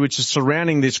controversy which is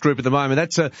surrounding this group at the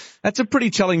moment, that's a pretty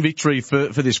telling victory for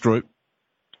this group.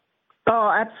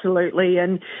 Oh, absolutely.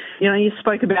 And, you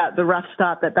spoke about the rough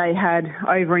start that they had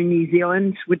over in New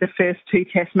Zealand with the first 2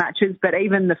 test matches, but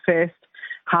even the first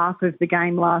half of the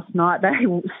game last night, they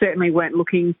certainly weren't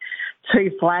looking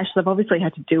too flash. They've obviously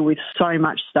had to deal with so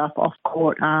much stuff off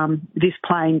court, this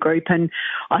playing group, and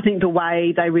I think the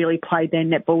way they really played their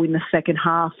netball in the second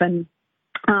half and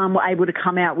were able to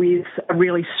come out with a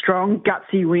really strong,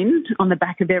 gutsy win on the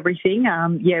back of everything,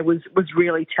 was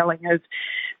really telling of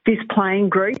this playing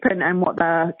group and what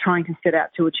they're trying to set out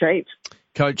to achieve.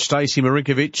 Coach Stacey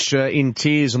Marinkovic in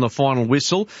tears on the final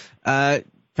whistle.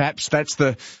 Perhaps that's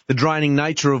the draining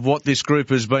nature of what this group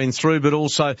has been through, but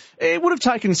also it would have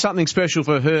taken something special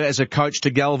for her as a coach to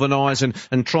galvanise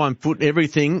and try and put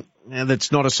everything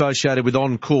that's not associated with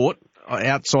on-court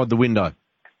outside the window.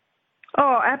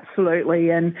 Oh, absolutely.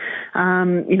 And,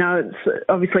 it's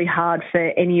obviously hard for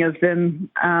any of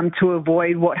them to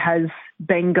avoid what has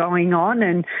been going on.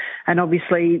 And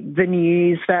obviously the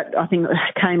news that I think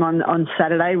came on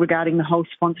Saturday regarding the whole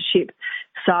sponsorship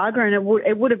saga, and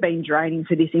it would have been draining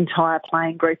for this entire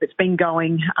playing group. It's been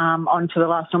going on for the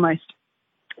last almost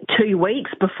 2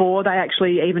 weeks before they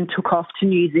actually even took off to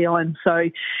New Zealand. So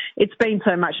it's been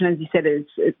so much, and as you said,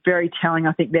 it's very telling.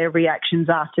 I think their reactions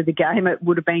after the game, it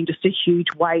would have been just a huge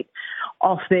weight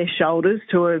off their shoulders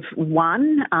to have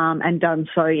won and done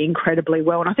so incredibly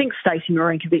well. And I think Stacey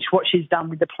Marinkovic, what she's done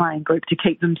with the playing group to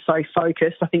keep them so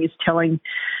focused, I think is telling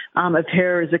of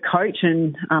her as a coach,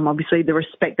 and obviously the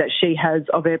respect that she has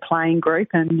of her playing group,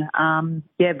 and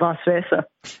vice versa.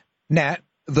 Nat,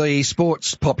 the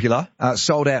sport's popular,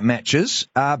 sold out matches,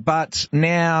 but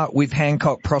now with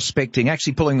Hancock Prospecting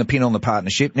actually pulling the pin on the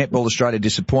partnership, Netball Australia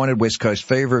disappointed, West Coast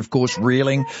Fever, of course,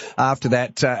 reeling after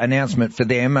that announcement for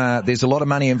them. There's a lot of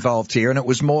money involved here, and it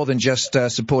was more than just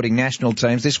supporting national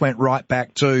teams. This went right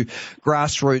back to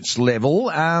grassroots level.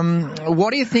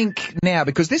 What do you think now?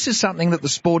 Because this is something that the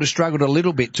sport has struggled a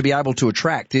little bit to be able to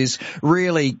attract, is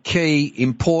really key,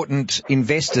 important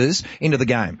investors into the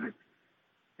game.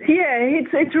 Yeah,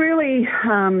 it's really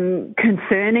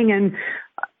concerning, and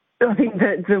I think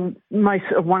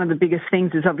that one of the biggest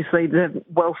things is obviously the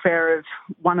welfare of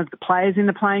one of the players in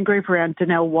the playing group around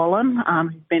Danelle Wallen,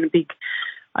 who's been a big,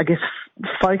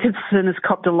 focus and has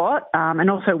copped a lot, and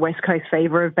also West Coast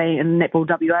Fever and Netball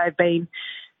WA have been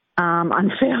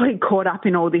unfairly caught up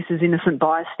in all this as innocent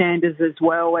bystanders as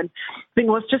well. And I think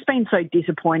what's just been so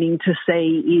disappointing to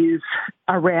see is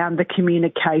around the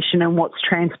communication and what's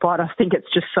transpired. I think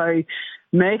it's just so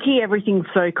murky, everything's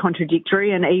so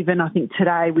contradictory, and even I think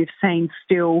today we've seen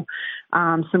still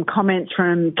some comments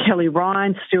from Kelly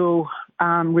Ryan still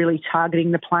really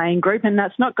targeting the playing group, and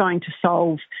that's not going to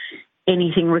solve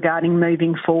anything regarding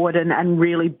moving forward and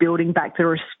really building back the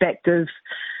respect of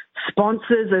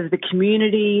sponsors, of the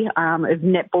community, of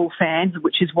netball fans,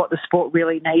 which is what the sport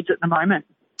really needs at the moment.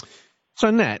 So,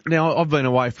 Nat, now I've been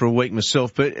away for a week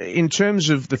myself, but in terms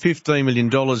of the $15 million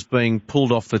being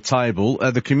pulled off the table,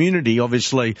 the community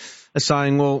obviously are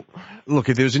saying, well, look,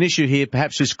 if there was an issue here,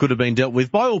 perhaps this could have been dealt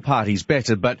with by all parties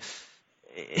better, but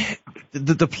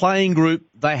the playing group,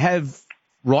 they have,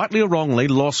 rightly or wrongly,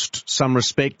 lost some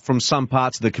respect from some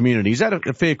parts of the community. Is that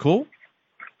a fair call?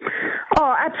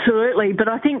 Oh, absolutely. But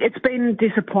I think it's been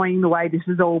disappointing the way this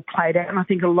has all played out. And I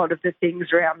think a lot of the things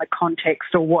around the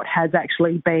context or what has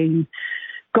actually been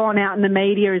gone out in the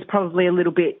media is probably a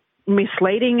little bit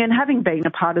misleading. And having been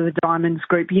a part of the Diamonds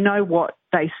group, you know what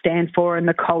they stand for and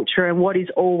the culture, and what is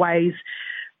always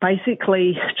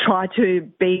basically try to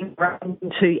be run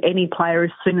to any player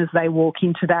as soon as they walk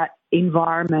into that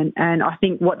environment. And I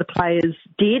think what the players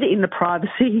did in the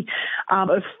privacy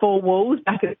of four walls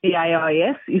back at the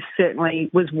AIS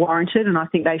was warranted, and I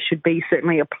think they should be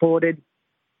certainly applauded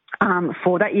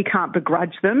for that. You can't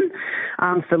begrudge them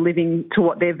for living to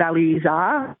what their values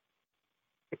are,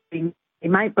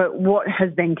 mate. But what has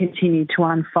then continued to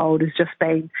unfold has just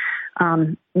been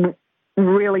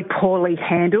really poorly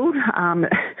handled.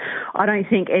 I don't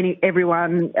think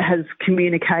everyone has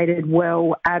communicated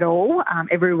well at all.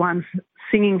 Everyone's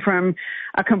singing from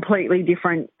a completely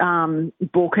different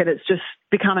book, and it's just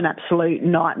become an absolute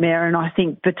nightmare. And I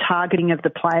think the targeting of the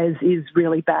players is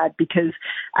really bad because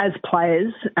as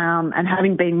players, and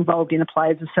having been involved in a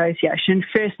Players Association,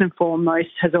 first and foremost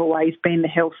has always been the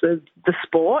health of the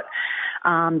sport.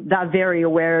 They're very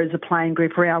aware as a playing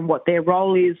group around what their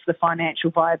role is, the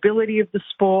financial viability of the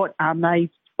sport. They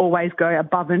always go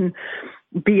above and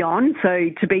beyond. So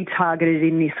to be targeted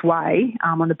in this way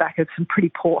on the back of some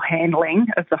pretty poor handling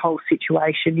of the whole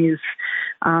situation is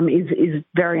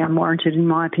very unwarranted in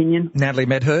my opinion. Natalie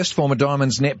Medhurst, former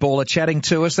Diamonds netballer, chatting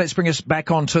to us. Let's bring us back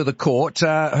onto the court.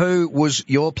 Who was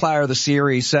your player of the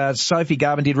series? Sophie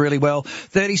Garbin did really well,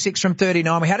 36 from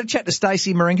 39. We had a chat to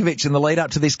Stacey Marinkovic in the lead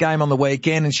up to this game on the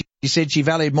weekend, and she said she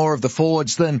valued more of the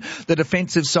forwards than the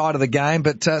defensive side of the game,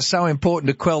 but so important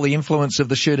to quell the influence of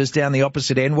the shooters down the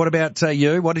opposite end. What about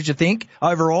you? What did you think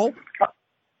overall?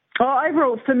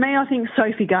 Overall, for me, I think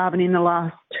Sophie Garbin in the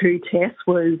last two tests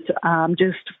was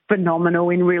just phenomenal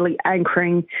in really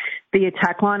anchoring the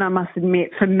attack line. I must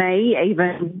admit, for me,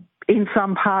 even in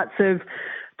some parts of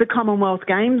the Commonwealth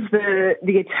Games,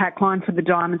 the attack line for the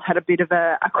Diamonds had a bit of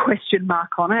a question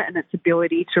mark on it and its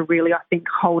ability to really, I think,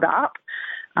 hold up.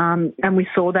 And we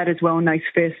saw that as well in those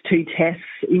first two tests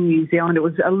in New Zealand. It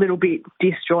was a little bit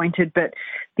disjointed, but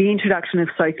the introduction of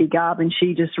Sophie Garbin,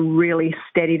 she just really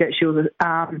steadied it. She was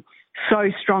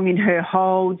so strong in her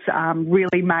holds,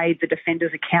 really made the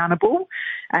defenders accountable.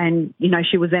 And, you know,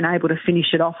 she was then able to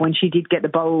finish it off when she did get the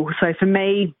ball. So for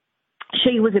me,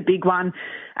 she was a big one.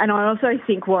 And I also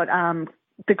think what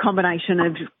the combination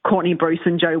of Courtney Bruce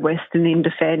and Jo Weston in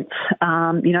defence,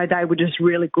 you know, they were just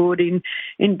really good in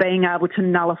being able to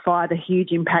nullify the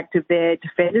huge impact of their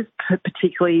defenders,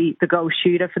 particularly the goal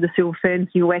shooter for the Silver Ferns,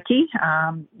 Ueki.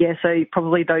 So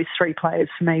probably those three players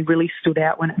for me really stood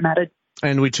out when it mattered.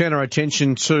 And we turn our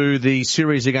attention to the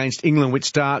series against England, which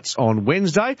starts on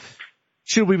Wednesday.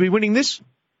 Should we be winning this?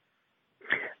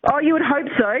 Oh, you would hope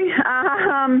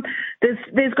so.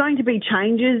 There's going to be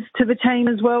changes to the team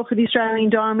as well for the Australian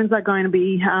Diamonds. They're going to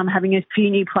be having a few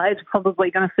new players. We're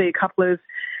probably going to see a couple of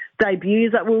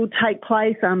debuts that will take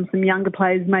place. Some younger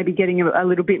players maybe getting a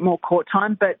little bit more court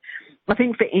time. But I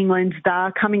think for England,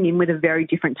 they're coming in with a very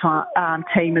different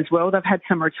team as well. They've had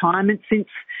some retirement since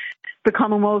the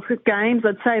Commonwealth Games.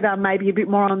 I'd say they're maybe a bit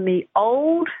more on the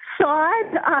old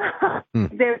side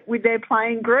with their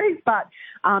playing group, but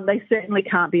they certainly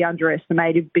can't be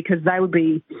underestimated because they would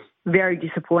be very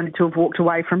disappointed to have walked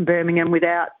away from Birmingham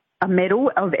without a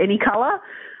medal of any colour.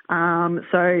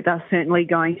 So they're certainly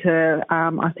going to,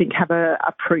 I think, have a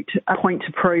point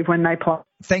to prove when they play.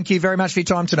 Thank you very much for your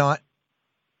time tonight.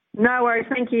 No worries.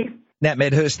 Thank you. Nat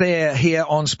Medhurst there here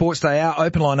on Sports Day. Our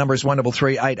open line number is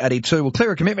 1338 882. We'll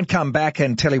clear a commitment, come back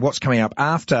and tell you what's coming up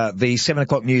after the 7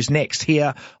 o'clock news next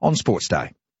here on Sports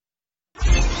Day.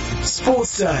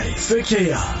 Sports Day for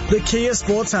Kia. The Kia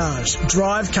Sportage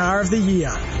Drive Car of the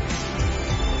Year.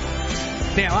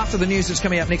 Now, after the news that's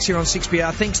coming up next year on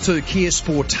 6PR, thanks to Kia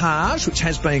Sportage, which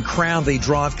has been crowned the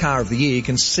Drive Car of the Year, you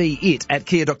can see it at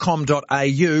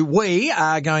kia.com.au. We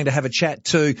are going to have a chat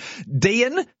to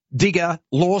Dean Digger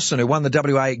Lawson, who won the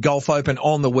WA Golf Open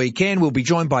on the weekend. We'll be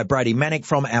joined by Brady Manick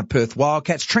from our Perth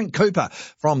Wildcats, Trent Cooper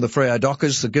from the Freo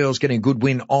Dockers, the girls getting a good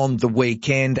win on the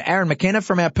weekend. Aaron McKenna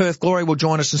from our Perth Glory will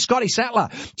join us, and Scotty Sattler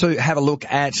to have a look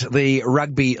at the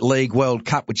Rugby League World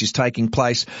Cup, which is taking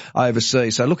place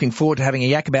overseas. So looking forward to having a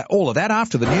yak about all of that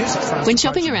after the news. When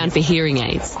shopping around for hearing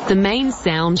aids, the main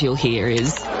sound you'll hear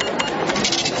is...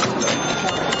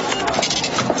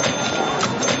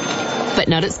 But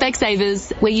not at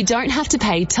Specsavers, where you don't have to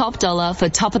pay top dollar for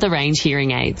top-of-the-range hearing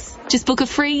aids. Just book a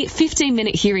free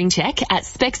 15-minute hearing check at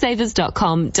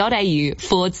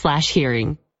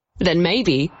specsavers.com.au/hearing. Then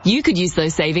maybe you could use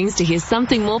those savings to hear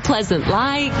something more pleasant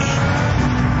like...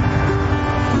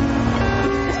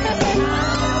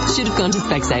 Should have gone to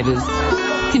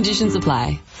Specsavers. Conditions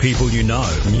apply. People you know,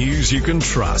 news you can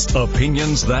trust,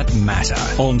 opinions that matter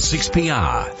on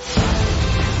 6PR.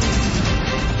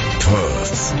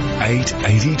 Perth's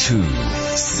 882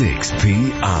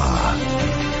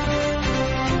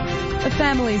 6PR. A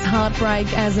family's heartbreak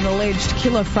as an alleged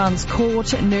killer fronts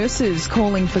court, nurses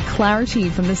calling for clarity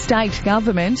from the state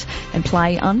government, and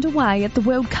play underway at the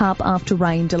World Cup after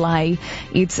rain delay.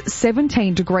 It's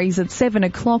 17 degrees at 7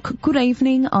 o'clock. Good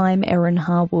evening, I'm Erin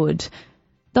Harwood.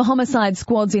 The homicide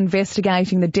squad's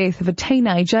investigating the death of a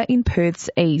teenager in Perth's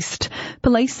east.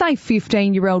 Police say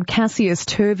 15-year-old Cassius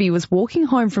Turvey was walking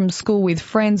home from school with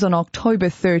friends on October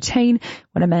 13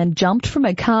 when a man jumped from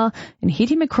a car and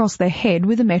hit him across the head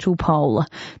with a metal pole.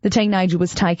 The teenager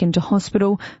was taken to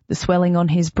hospital, the swelling on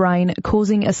his brain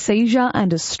causing a seizure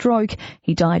and a stroke.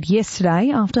 He died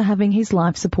yesterday after having his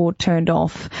life support turned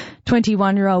off.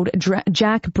 21-year-old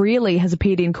Jack Brearley has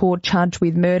appeared in court charged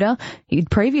with murder. He'd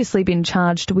previously been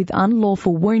charged with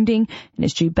unlawful wounding and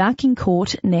is due back in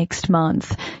court next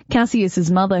month. Cassius's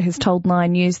mother has told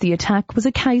Nine News the attack was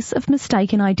a case of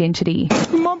mistaken identity.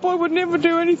 My boy would never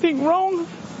do anything wrong,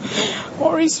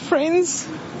 or his friends,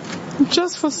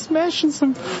 just for smashing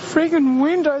some friggin'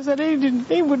 windows that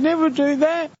he would never do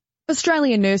that.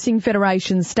 Australian Nursing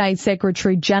Federation State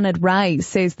Secretary Janet Ray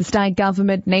says the state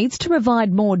government needs to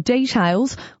provide more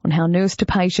details on how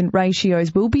nurse-to-patient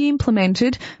ratios will be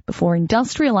implemented before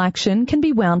industrial action can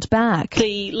be wound back.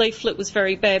 The leaflet was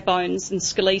very bare bones and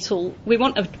skeletal. We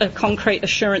want a concrete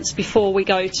assurance before we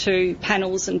go to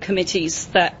panels and committees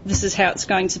that this is how it's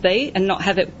going to be and not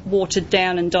have it watered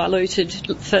down and diluted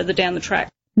further down the track.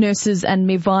 Nurses and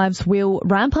midwives will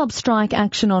ramp up strike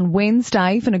action on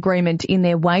Wednesday if an agreement in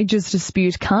their wages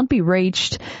dispute can't be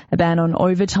reached. A ban on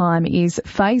overtime is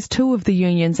phase 2 of the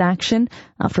union's action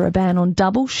after a ban on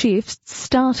double shifts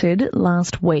started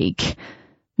last week.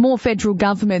 More federal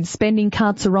government spending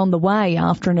cuts are on the way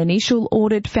after an initial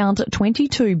audit found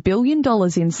 $22 billion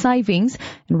in savings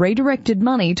and redirected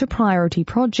money to priority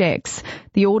projects.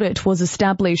 The audit was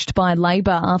established by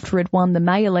Labor after it won the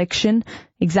May election.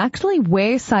 Exactly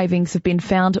where savings have been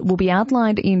found will be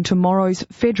outlined in tomorrow's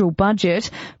federal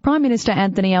budget. Prime Minister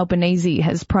Anthony Albanese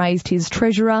has praised his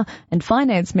Treasurer and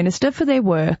Finance Minister for their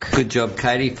work. Good job,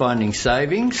 Katie, finding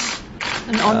savings.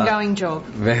 An ongoing job.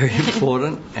 Very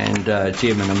important, and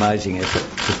Jim, an amazing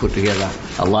effort to put together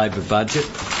a Labor budget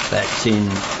that's in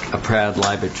a proud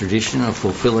Labor tradition of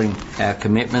fulfilling our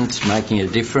commitments, making a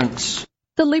difference.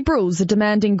 The Liberals are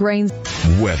demanding Greens.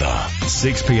 Weather.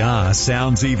 6PR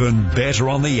sounds even better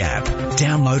on the app.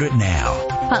 Download it now.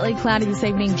 Partly cloudy this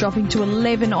evening, dropping to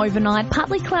 11 overnight.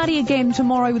 Partly cloudy again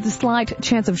tomorrow with a slight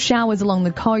chance of showers along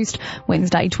the coast.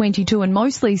 Wednesday 22 and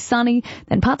mostly sunny.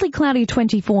 Then partly cloudy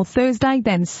 24 Thursday.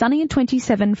 Then sunny and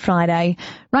 27 Friday.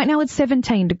 Right now it's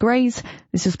 17 degrees.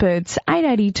 This is Perth's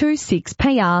 882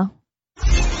 6PR.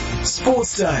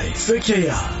 Sports Day for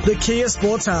Kia. The Kia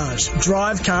Sportage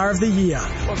Drive Car of the Year.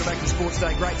 Welcome back to Sports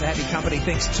Day. Great to have your company.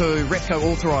 Thanks to Repco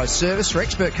Authorised Service. For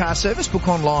expert car service, book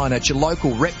online at your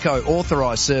local Repco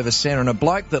Authorised Service Centre. And a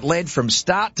bloke that led from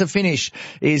start to finish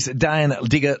is Dane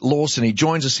Digger Lawson. He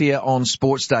joins us here on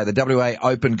Sports Day, the WA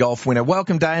Open Golf winner.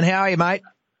 Welcome, Dane. How are you, mate?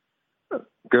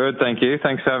 Good, thank you.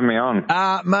 Thanks for having me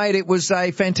on. Mate, it was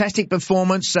a fantastic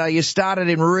performance. You started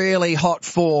in really hot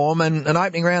form and an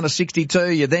opening round of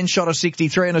 62. You then shot a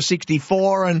 63 and a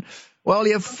 64 and, well,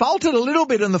 you faltered a little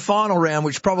bit in the final round,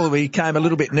 which probably became a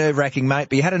little bit nerve-wracking, mate,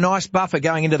 but you had a nice buffer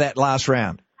going into that last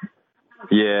round.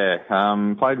 Yeah,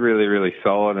 played really, really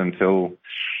solid until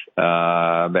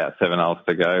about 7 holes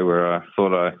to go, where I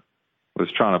thought I was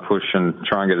trying to push and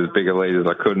try and get as big a lead as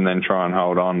I could and then try and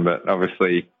hold on. But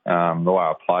obviously, the way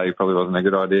I play probably wasn't a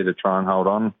good idea to try and hold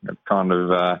on. It kind of,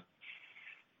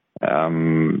 got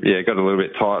a little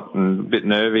bit tight and a bit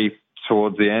nervy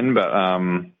towards the end, but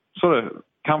sort of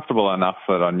comfortable enough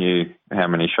that I knew how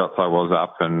many shots I was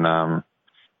up. And,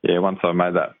 once I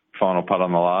made that final putt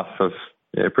on the last, I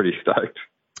was, pretty stoked.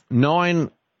 9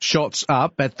 shots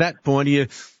up. At that point, you're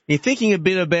thinking a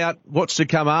bit about what's to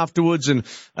come afterwards and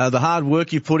the hard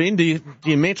work you put in. Do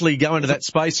you mentally go into that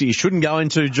space that you shouldn't go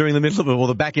into during the middle of or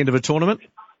the back end of a tournament?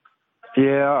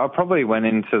 Yeah, I probably went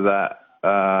into that.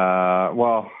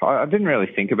 I didn't really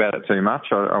think about it too much.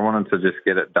 I wanted to just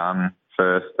get it done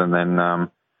first, and then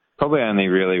probably only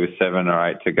really with 7 or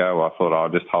 8 to go, I thought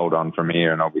I'll just hold on from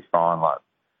here and I'll be fine. Like,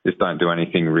 just don't do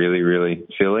anything really, really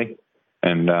silly.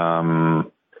 And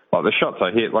the shots I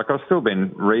hit, I've still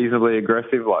been reasonably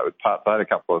aggressive, with putts. I had a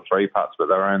couple of 3 putts, but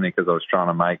they were only because I was trying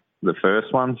to make the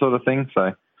first one sort of thing.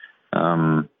 So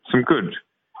some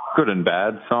good and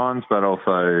bad signs, but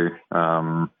also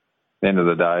at the end of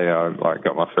the day, I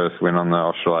got my first win on the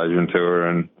Australasian Tour,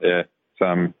 and it's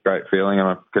great feeling, and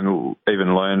I can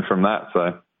even learn from that.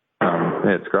 So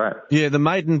it's great. Yeah, the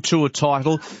maiden tour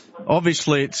title,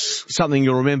 obviously it's something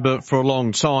you'll remember for a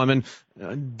long time. And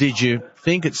did you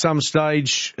think at some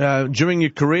stage during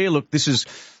your career, look, this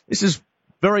is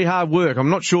very hard work? I'm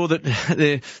not sure that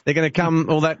they're going to come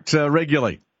all that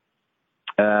regularly.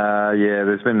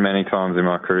 There's been many times in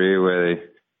my career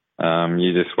where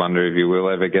you just wonder if you will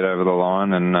ever get over the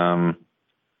line. And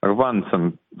I've won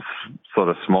some sort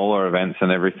of smaller events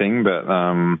and everything, but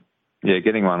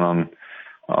getting one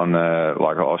on the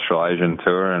like Australasian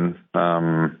tour, and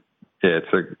it's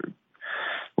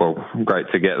great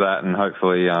to get that, and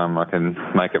hopefully I can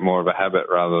make it more of a habit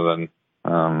rather than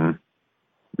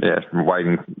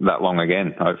waiting that long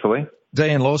again. Hopefully.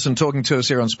 Dean Lawson talking to us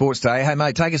here on Sports Day. Hey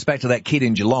mate, take us back to that kid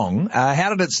in Geelong. How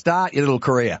did it start your little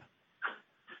career?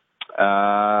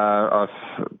 I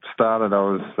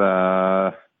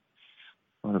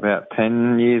was about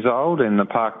 10 years old in the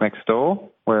park next door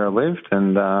where I lived,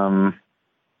 and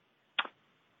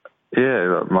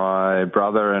my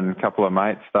brother and a couple of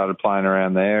mates started playing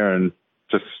around there, and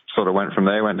just sort of went from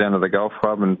there, went down to the golf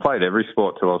club and played every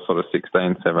sport till I was sort of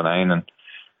 16, 17,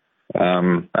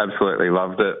 and absolutely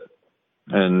loved it,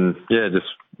 and just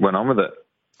went on with it.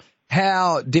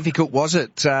 How difficult was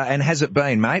it, and has it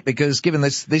been, mate? Because given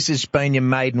this has been your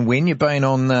maiden win, you've been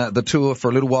on the tour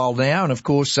for a little while now, and of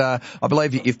course, I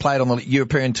believe you've played on the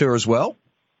European tour as well.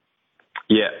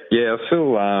 Yeah, I've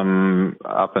still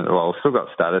still got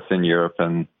status in Europe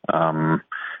and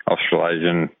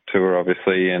Australasian tour,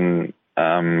 obviously, and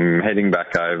heading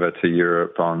back over to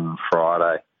Europe on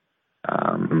Friday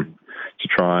to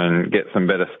try and get some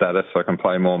better status so I can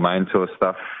play more main tour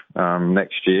stuff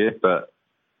next year, but.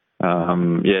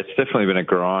 It's definitely been a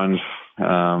grind.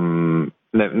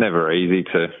 Never easy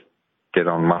to get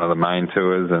on one of the main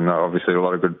tours, and obviously a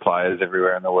lot of good players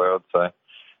everywhere in the world. So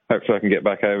hopefully I can get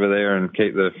back over there and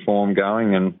keep the form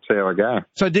going and see how I go.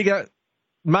 So Digger,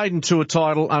 maiden tour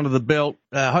title under the belt.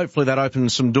 Hopefully that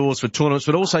opens some doors for tournaments,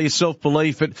 but also your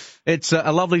self-belief. It's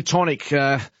a lovely tonic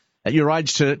at your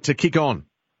age to kick on.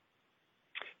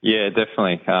 Yeah,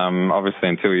 definitely. Obviously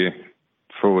until you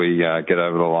fully get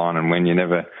over the line and win, you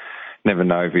never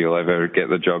know if you'll ever get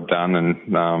the job done,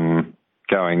 and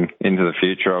going into the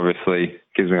future obviously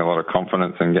gives me a lot of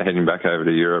confidence, and heading back over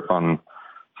to Europe on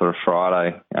sort of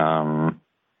Friday.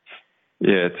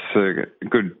 It's a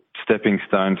good stepping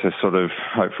stone to sort of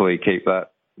hopefully keep that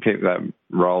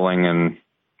rolling and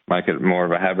make it more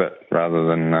of a habit rather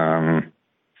than,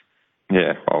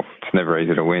 it's never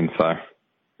easy to win. So,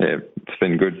 it's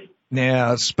been good.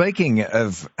 Now, speaking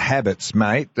of habits,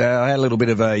 mate, I had a little bit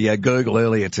of a Google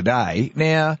earlier today.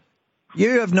 Now,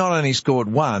 you have not only scored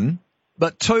one,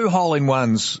 but 2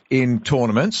 hole-in-ones in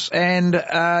tournaments, and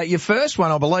your first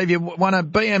one, I believe, you won a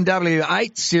BMW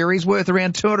 8 Series worth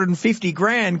around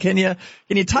 $250,000. Can you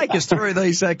take us through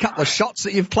these couple of shots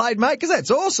that you've played, mate? Because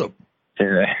that's awesome.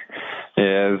 Yeah,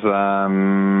 it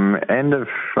was end of,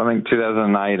 I think,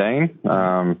 2018.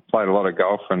 Played a lot of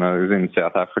golf, and I was in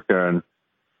South Africa, and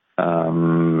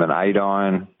an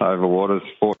 8-iron over waters,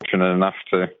 fortunate enough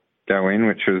to go in,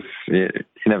 which was, you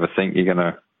never think you're going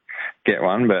to get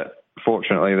one, but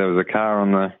fortunately there was a car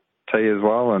on the tee as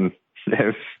well, and it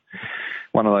was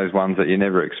one of those ones that you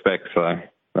never expect, so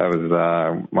that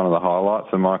was one of the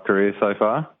highlights of my career so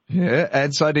far. Yeah,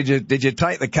 and so did you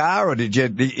take the car, or did you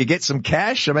get some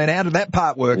cash? I mean, how did that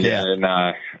part work out?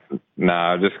 No,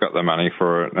 I just got the money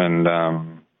for it, and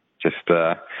just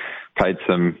paid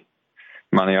some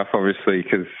money off, obviously,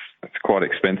 because it's quite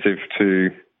expensive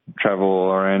to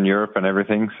travel around Europe and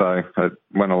everything. So it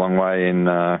went a long way in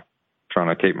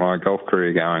trying to keep my golf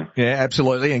career going. Yeah,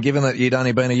 absolutely. And given that you'd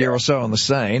only been a year or so on the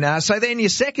scene. So then your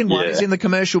second one is in the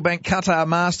Commercial Bank Qatar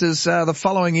Masters the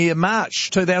following year, March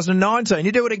 2019.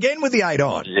 You do it again with the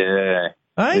 8-iron. Yeah.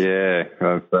 Hey? Yeah.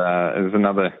 It was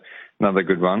another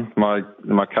good one. My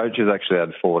coach has actually had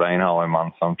 14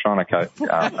 hole-in-ones, so I'm trying to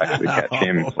actually catch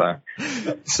him.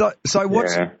 So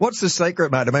what's the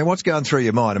secret, mate? I mean, what's going through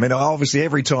your mind? I mean, obviously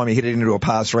every time you hit it into a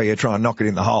par 3, you try and knock it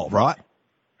in the hole, right?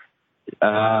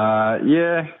 I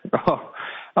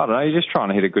don't know. You're just trying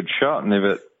to hit a good shot, and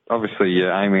obviously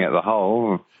you're aiming at the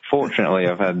hole. Fortunately,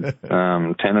 I've had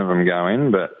 10 of them go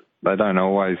in, but they don't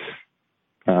always.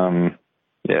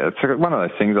 It's one of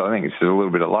those things. I think it's a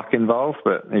little bit of luck involved,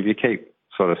 but if you keep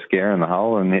sort of scaring the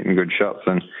hole and hitting good shots,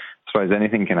 then I suppose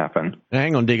anything can happen. Now,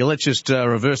 hang on, Digger. Let's just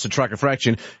reverse the truck a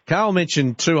fraction. Carl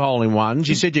mentioned 2 hole-in-ones.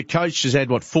 You said your coach has had,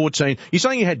 14? You're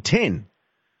saying you had 10?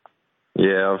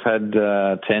 Yeah, I've had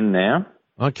 10 now.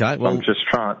 Okay, well, I'm just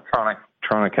trying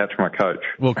to catch my coach.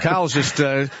 Well, Carl's just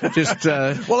well,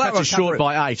 that was short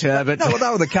by 8. But no, they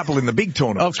were the couple in the big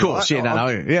tournament. Of course, right?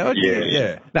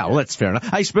 Yeah. No, well, that's fair enough.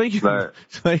 Hey, speaking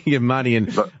of money,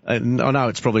 and I know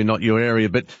it's probably not your area,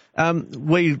 but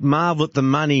we marvel at the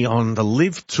money on the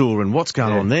Live Tour and what's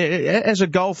going on there. As a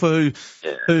golfer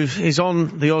who is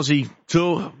on the Aussie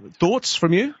Tour, thoughts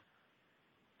from you?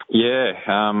 Yeah,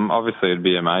 obviously it'd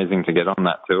be amazing to get on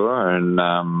that tour, and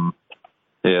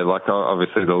like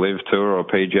obviously the Live Tour or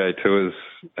PGA Tours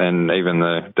and even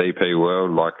the DP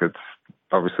World, like it's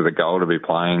obviously the goal to be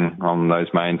playing on those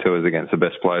main tours against the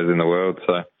best players in the world.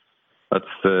 So that's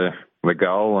the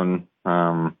goal, and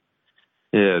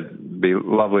it'd be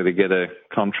lovely to get a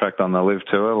contract on the Live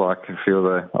Tour like a few of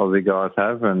the Aussie guys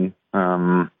have, and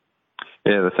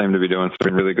they seem to be doing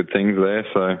some really good things there.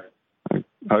 So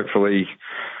hopefully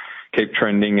keep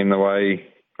trending in the way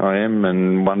I am,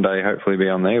 and one day hopefully be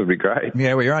on there would be great.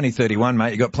 Yeah, well, you're only 31, mate.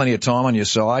 You've got plenty of time on your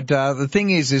side. The thing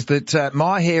is that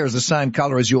my hair is the same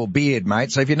colour as your beard,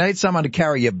 mate. So if you need someone to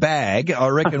carry your bag, I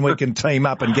reckon we can team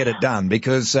up and get it done,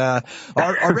 because I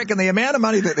reckon the amount of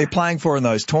money that they're playing for in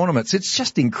those tournaments, it's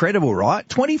just incredible, right?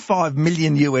 $25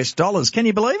 million. Can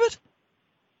you believe it?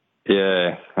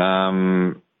 Yeah.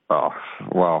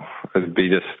 It'd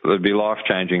be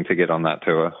life-changing to get on that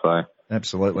tour, so.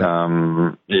 Absolutely.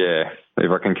 If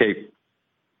I can keep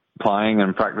playing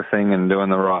and practicing and doing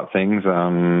the right things,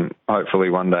 hopefully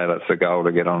one day that's the goal,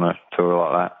 to get on a tour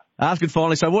like that. Ask it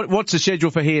finally. So what's the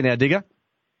schedule for here now, Digger?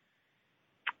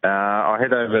 I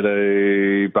head over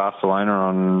to Barcelona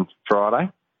on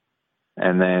Friday,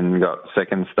 and then got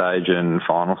second stage and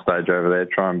final stage over there,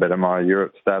 try and better my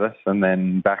Europe status, and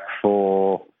then back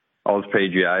for Oz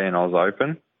PGA and Oz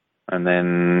Open. And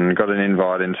then got an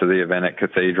invite into the event at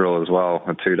Cathedral as well,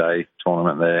 a 2-day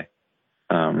tournament there.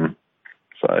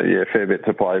 Fair bit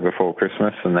to play before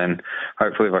Christmas. And then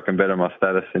hopefully if I can better my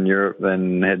status in Europe,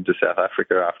 then head to South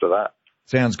Africa after that.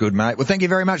 Sounds good, mate. Well, thank you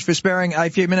very much for sparing a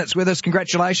few minutes with us.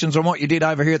 Congratulations on what you did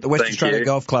over here at the West Australia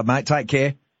Golf Club, mate. Take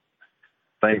care.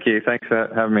 Thank you. Thanks for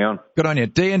having me on. Good on you.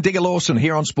 Digger Lawson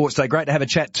here on Sports Day. Great to have a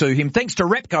chat to him. Thanks to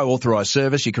Repco Authorised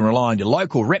Service. You can rely on your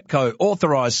local Repco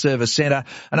Authorised Service Centre.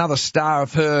 Another star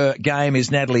of her game is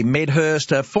Natalie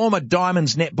Medhurst, a former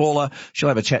Diamonds netballer. She'll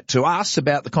have a chat to us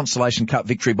about the Constellation Cup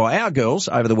victory by our girls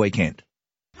over the weekend.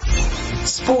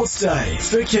 Sports Day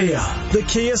for Kia. The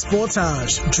Kia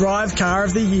Sportage Drive Car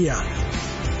of the Year.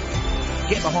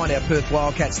 Get behind our Perth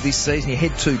Wildcats this season. You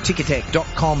head to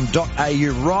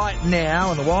ticketek.com.au right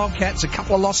now. And the Wildcats, a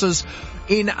couple of losses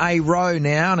in a row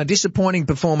now, and a disappointing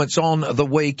performance on the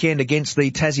weekend against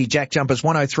the Tassie Jack Jumpers.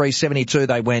 103-72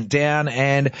 they went down,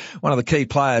 and one of the key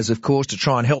players, of course, to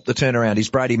try and help the turnaround is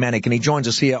Brady Manick, and he joins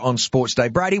us here on Sports Day.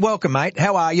 Brady, welcome, mate.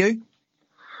 How are you?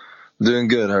 Doing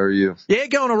good. How are you? Yeah,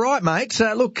 going all right, mate.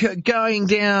 Look, going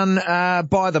down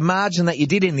by the margin that you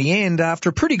did in the end after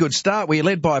a pretty good start where you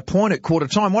led by a point at quarter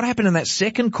time. What happened in that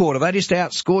second quarter? They just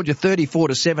outscored you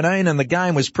 34-17, and the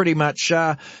game was pretty much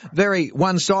very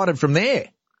one-sided from there.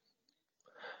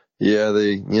 Yeah,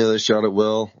 they shot it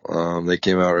well. They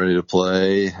came out ready to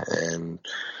play, and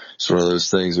it's one of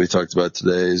those things we talked about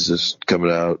today is just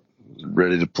coming out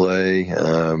ready to play,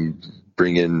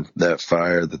 bring in that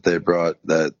fire that they brought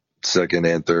that second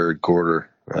and third quarter.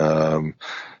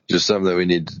 Just something that we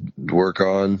need to work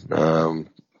on.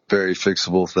 Very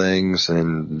fixable things,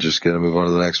 and just got to move on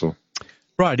to the next one.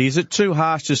 Right. Is it too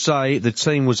harsh to say the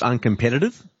team was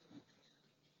uncompetitive?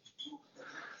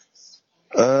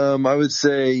 I would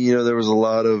say, there was a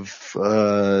lot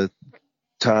of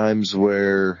times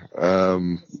where,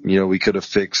 we could have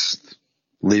fixed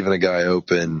leaving a guy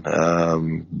open,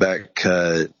 back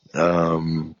cut,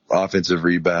 offensive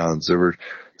rebounds. There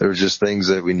were just things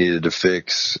that we needed to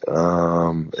fix,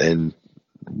 and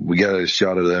we got a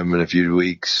shot at them in a few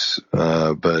weeks,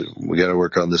 but we got to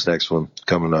work on this next one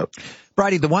coming up.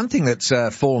 Brady, the one thing that's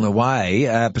fallen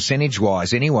away,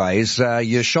 percentage-wise anyway, is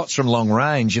your shots from long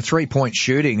range, your three-point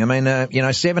shooting. I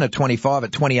mean, 7 of 25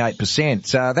 at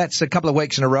 28%. That's a couple of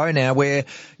weeks in a row now where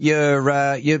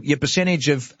your percentage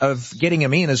of getting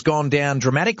them in has gone down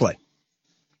dramatically.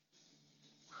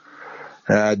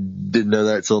 I didn't know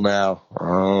that till now.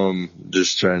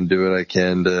 Just trying to do what I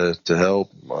can to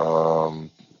help.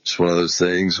 It's one of those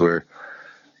things where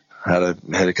had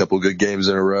a couple of good games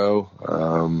in a row.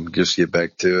 Just get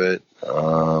back to it.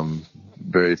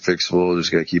 Very fixable.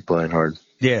 Just got to keep playing hard.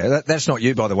 Yeah, that's not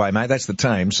you, by the way, mate. That's the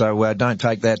team. So don't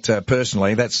take that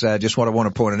personally. That's just what I want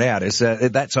to point it out. Is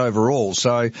that's overall.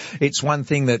 So it's one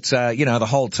thing that the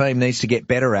whole team needs to get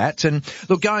better at. And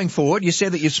look, going forward, you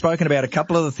said that you've spoken about a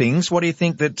couple of the things. What do you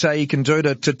think that you can do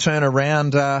to turn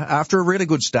around after a really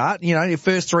good start? Your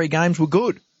first 3 games were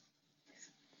good.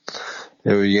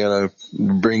 Yeah, we gotta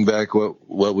bring back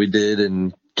what we did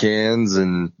in Cairns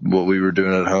and what we were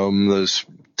doing at home. Those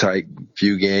tight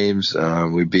few games,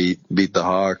 we beat the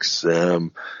Hawks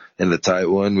in the tight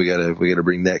one. We gotta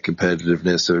bring that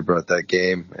competitiveness that we brought that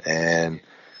game, and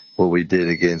what we did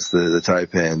against the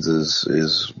Taipans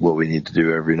is what we need to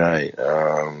do every night.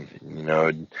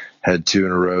 Had 2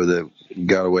 in a row that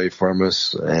got away from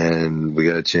us, and we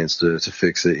got a chance to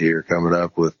fix it here coming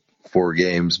up with 4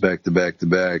 games back to back to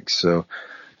back. So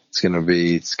it's gonna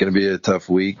be a tough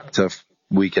week, tough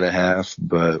week and a half,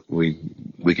 but we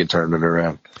can turn it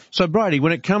around. So, Brady,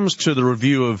 when it comes to the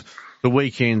review of the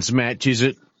weekend's match, is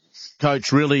it,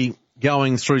 Coach, really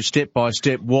going through step by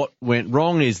step what went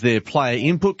wrong? Is there player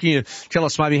input? Can you tell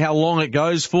us maybe how long it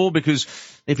goes for? Because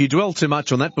if you dwell too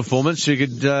much on that performance, you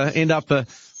could end up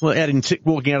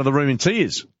walking out of the room in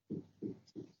tears.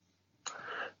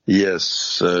 Yes.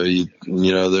 So, you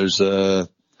know,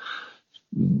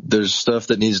 there's stuff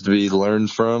that needs to be learned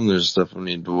from. There's stuff we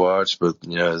need to watch, but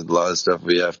you know, a lot of stuff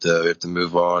we have to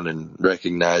move on and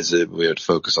recognize it. We have to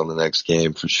focus on the next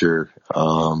game for sure.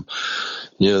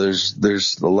 You know,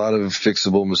 there's a lot of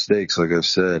fixable mistakes, like I've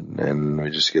said, and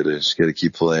we just gotta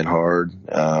keep playing hard.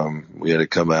 We got to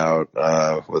come out,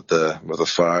 with a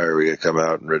fire. We got to come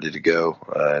out and ready to go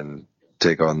and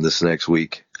take on this next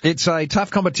week. It's a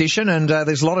tough competition, and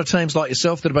there's a lot of teams like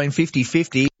yourself that have been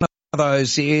 50-50. One of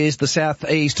those is the South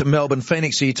East Melbourne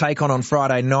Phoenix, who you take on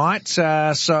Friday night.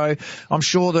 So I'm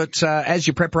sure that as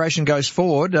your preparation goes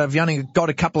forward, you've only got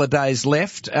a couple of days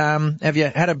left. Have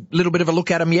you had a little bit of a look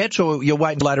at them yet, or you're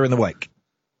waiting later in the week?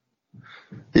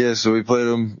 Yeah, so we played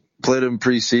them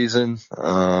pre-season.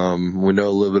 We know a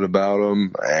little bit about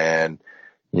them, and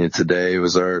you know, today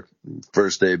was our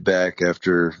first day back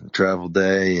after travel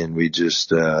day, and we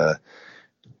just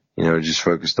just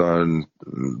focused on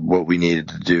what we needed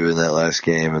to do in that last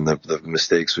game and the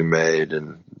mistakes we made.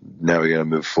 And now we got to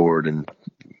move forward and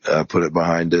put it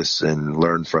behind us and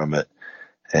learn from it.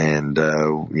 And,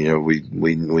 we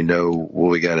know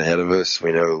what we got ahead of us.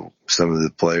 We know some of the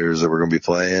players that we're going to be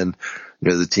playing. You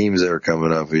know, the teams that are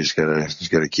coming up, we just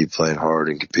gotta keep playing hard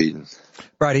and competing.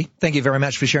 Brady, thank you very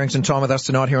much for sharing some time with us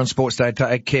tonight here on Sports Day.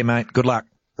 Take care, mate. Good luck.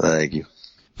 Thank you.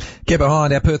 Get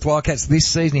behind our Perth Wildcats this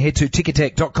season. You head to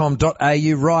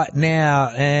ticketek.com.au right now.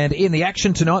 And in the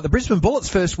action tonight, the Brisbane Bullets'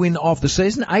 first win of the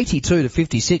season,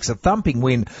 82-56, a thumping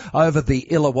win over the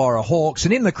Illawarra Hawks.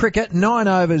 And in the cricket, 9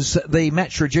 overs the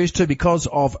match reduced to because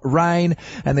of rain.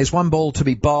 And there's one ball to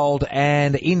be bowled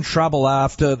and in trouble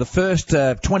after the first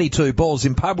 22 balls.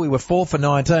 Zimbabwe were 4 for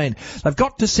 19. They've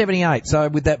got to 78. So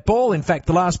with that ball, in fact,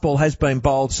 the last ball has been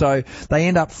bowled. So they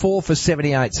end up 4 for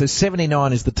 78. So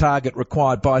 79 is the target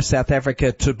required by South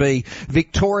Africa to be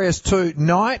victorious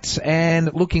tonight,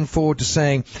 and looking forward to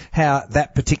seeing how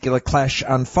that particular clash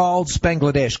unfolds.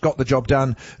 Bangladesh got the job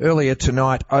done earlier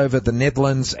tonight over the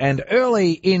Netherlands, and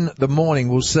early in the morning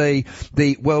we'll see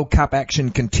the World Cup action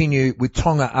continue with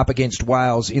Tonga up against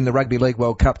Wales in the Rugby League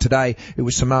World Cup today. It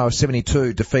was Samoa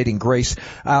 72 defeating Greece.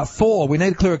 We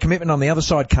need a clearer commitment on the other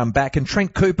side come back, and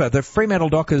Trent Cooper, the Fremantle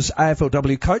Dockers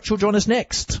AFLW coach, will join us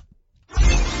next.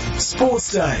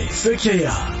 Sports Day for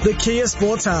Kia. The Kia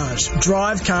Sportage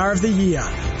Drive Car of the Year.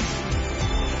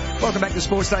 Welcome back to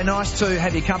Sports Day. Nice to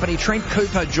have your company. Trent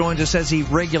Cooper joined us as he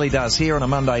regularly does here on a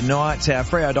Monday night. Our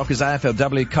Freo Dockers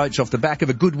AFLW coach off the back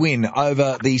of a good win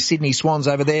over the Sydney Swans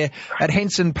over there at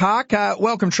Henson Park.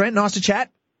 Welcome, Trent. Nice to chat.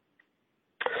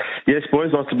 Yes,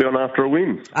 boys. Nice to be on after a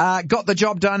win. Got the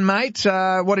job done, mate.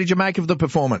 What did you make of the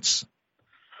performance?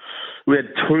 We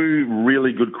had two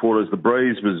really good quarters. The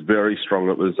breeze was very strong.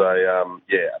 It was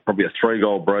probably a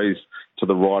 3-goal breeze to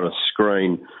the right of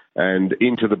screen. And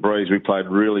into the breeze, we played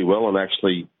really well and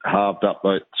actually halved up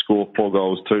the score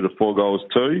 4-2 to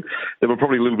 4-2. They were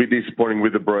probably a little bit disappointing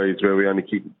with the breeze, where we only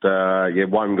kicked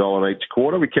 1 goal in each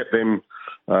quarter. We kept them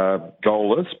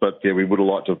goalless, but we would have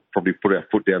liked to probably put our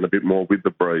foot down a bit more with the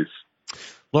breeze. A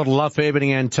lot of love for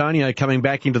Ebony Antonio coming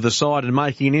back into the side and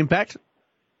making an impact.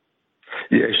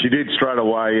 Yeah, she did straight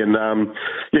away, and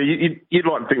you'd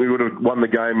like to think we would have won the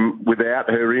game without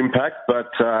her impact,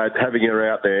 but having her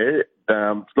out there,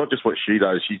 it's not just what she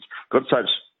does. She's got such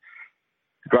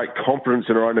great confidence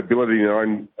in her own ability and her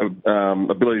own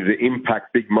ability to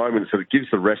impact big moments that it gives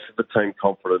the rest of the team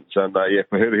confidence. And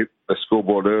for her to hit the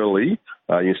scoreboard early,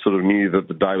 you sort of knew that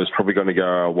the day was probably going to go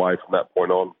away from that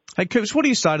point on. Hey, Coops, what do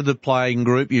you say to the playing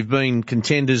group? You've been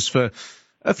contenders for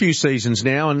a few seasons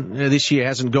now, and this year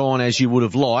hasn't gone as you would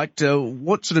have liked.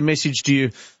 What sort of message do you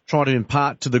try to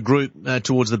impart to the group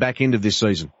towards the back end of this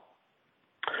season?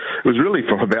 It was really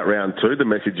from about round 2. The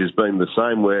message has been the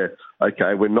same, where,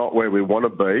 okay, we're not where we want to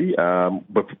be,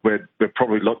 but we're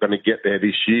probably not going to get there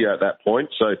this year at that point.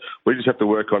 So we just have to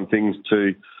work on things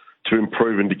to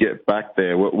improve and to get back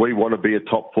there. We want to be a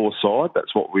top 4 side.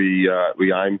 That's what we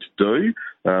aim to do.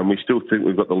 We still think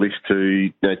we've got the list to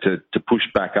push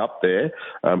back up there,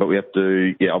 but we have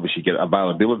to obviously get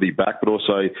availability back, but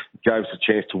also gave us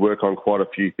a chance to work on quite a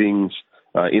few things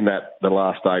in the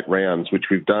last 8 rounds, which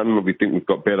we've done. We think we've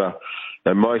got better.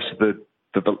 And most of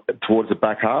towards the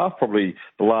back half. Probably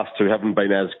the last two haven't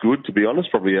been as good, to be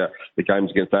honest. Probably the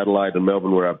games against Adelaide and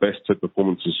Melbourne were our best two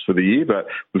performances for the year, but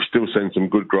we've still seen some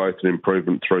good growth and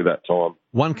improvement through that time.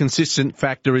 One consistent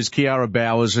factor is Kiara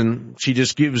Bowers, and she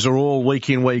just gives her all week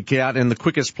in, week out, and the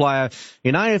quickest player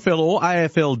in AFL or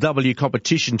AFLW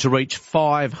competition to reach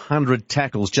 500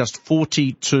 tackles, just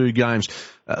 42 games.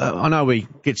 I know we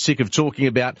get sick of talking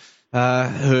about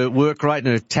her work rate and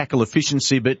her tackle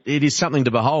efficiency, but it is something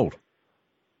to behold.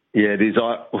 Yeah, it is.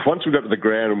 Once we got to the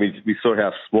ground and we saw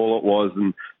how small it was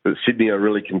and that Sydney are a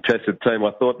really contested team,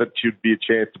 I thought that she'd be a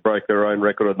chance to break her own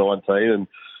record of 19, and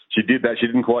she did that. She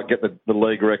didn't quite get the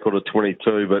league record of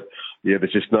 22, but yeah,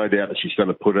 there's just no doubt that she's going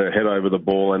to put her head over the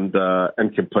ball and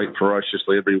compete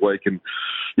ferociously every week. And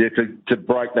yeah, to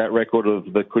break that record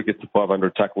of the quickest to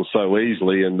 500 tackles so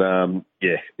easily, and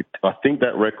I think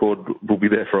that record will be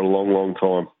there for a long, long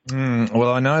time.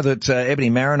 Well, I know that Ebony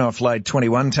Marinoff laid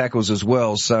 21 tackles as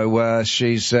well, so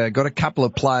she's got a couple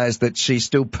of players that she's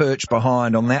still perched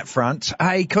behind on that front.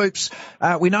 Hey, Coops,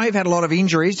 we know you've had a lot of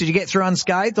injuries. Did you get through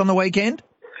unscathed on the weekend?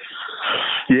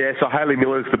 Yeah, so Hayley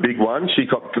Miller's the big one. She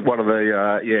got one of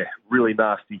the, really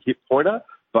nasty hip pointer,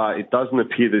 but it doesn't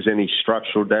appear there's any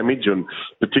structural damage, and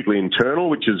particularly internal,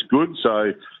 which is good.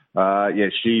 So,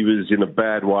 she was in a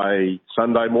bad way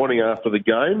Sunday morning after the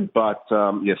game, but,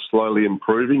 slowly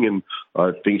improving, and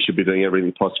I think she'll be doing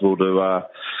everything possible to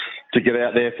get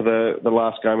out there for the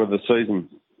last game of the season.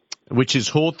 Which is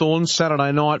Hawthorn,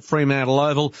 Saturday night, Fremantle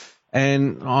Oval,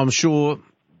 and I'm sure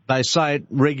they say it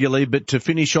regularly, but to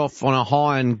finish off on a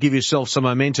high and give yourself some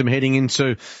momentum heading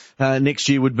into next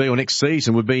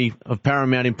season would be of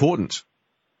paramount importance.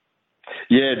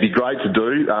 Yeah, it'd be great to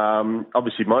do.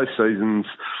 Obviously, most seasons,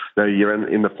 you're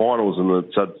in the finals, and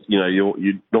you're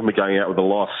normally going out with a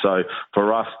loss. So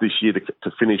for us this year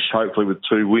to finish hopefully with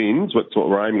 2 wins, that's what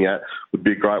we're aiming at, would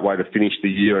be a great way to finish the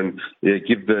year and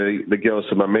give the girls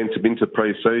some momentum into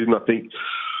pre-season. I think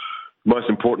most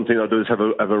important thing I do is have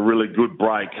a really good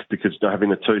break, because having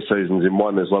the 2 seasons in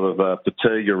one, there's a lot of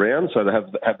fatigue around. So to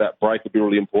have that break would be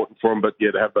really important for them. But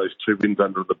to have those 2 wins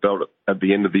under the belt at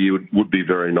the end of the year would be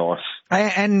very nice.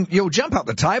 And you'll jump up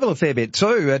the table a fair bit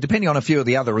too, depending on a few of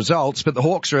the other results. But the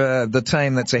Hawks are the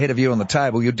team that's ahead of you on the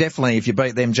table. You'll definitely, if you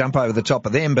beat them, jump over the top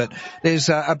of them. But there's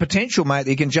a potential, mate,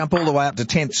 that you can jump all the way up to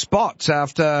 10th spot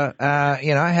after,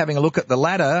 having a look at the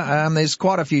ladder. There's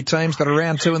quite a few teams that are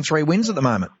around 2 and 3 wins at the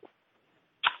moment.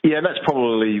 Yeah, that's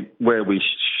probably where we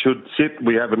should sit.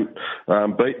 We haven't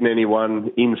beaten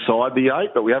anyone inside the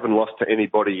 8, but we haven't lost to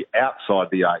anybody outside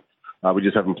the 8. We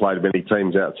just haven't played many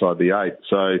teams outside the 8.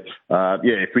 So,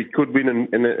 if we could win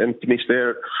and finish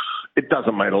there, it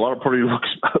doesn't mean a lot.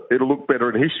 It'll look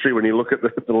better in history when you look at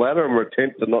the ladder, and we're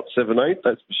 10th and not 17th,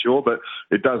 that's for sure. But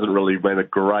it doesn't really mean a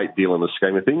great deal in the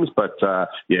scheme of things. But, I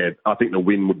think the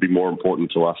win would be more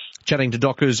important to us. Chatting to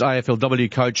Dockers AFLW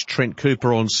coach Trent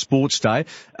Cooper on Sports Day.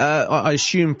 I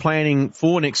assume planning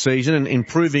for next season and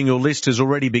improving your list has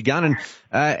already begun. And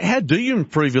how do you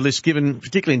improve your list, given,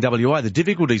 particularly in WA, the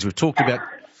difficulties we've talked about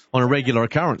on a regular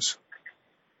occurrence?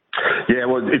 Yeah,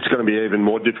 well, it's going to be even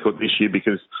more difficult this year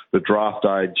because the draft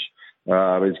age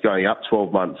is going up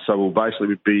 12 months. So we'll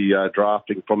basically be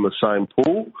drafting from the same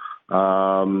pool,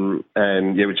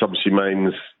 which obviously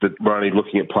means that we're only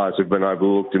looking at players who've been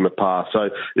overlooked in the past. So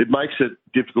it makes it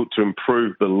difficult to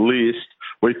improve the list.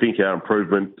 We think our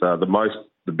improvement, the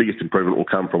biggest improvement will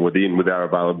come from within with our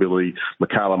availability.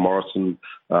 Michaela Morrison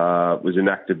was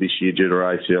inactive this year due to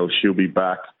her ACL. She'll be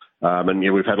back.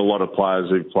 We've had a lot of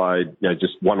players who've played,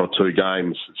 just 1 or 2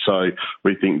 games. So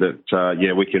we think that,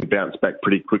 we can bounce back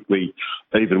pretty quickly,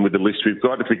 even with the list we've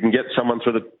got. If we can get someone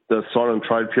through the sign and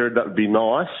trade period, that would be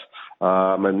nice.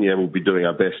 We'll be doing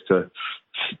our best to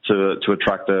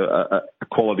attract a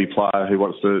quality player who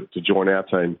wants to join our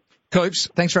team. Coops,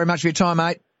 thanks very much for your time,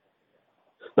 mate.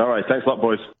 No worries. Thanks a lot,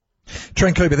 boys.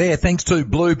 Trent Cooper there, thanks to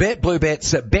Bluebet.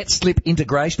 Bluebet's bet slip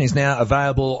integration is now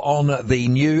available on the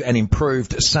new and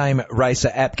improved Same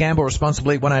Racer app. Gamble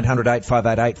responsibly,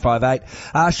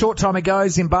 1-800-858-858. Short time ago,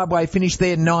 Zimbabwe finished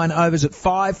their 9 overs at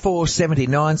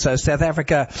 5-4-79, so South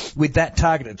Africa, with that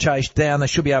target chased down, they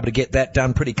should be able to get that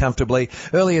done pretty comfortably.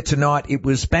 Earlier tonight, it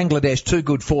was Bangladesh too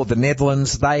good for the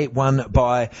Netherlands. They won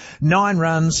by 9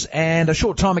 runs, and a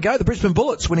short time ago, the Brisbane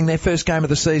Bullets winning their first game of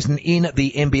the season in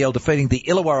the NBL, defeating the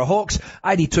Illawarra Hawks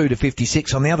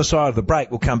 82-56. On the other side of the break,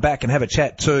 we'll come back and have a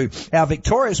chat to our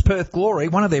victorious Perth Glory.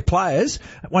 One of their players,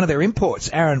 one of their imports,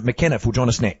 Aaron McKenniff, will join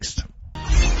us next.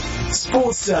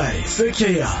 Sports Day for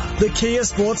Kia. The Kia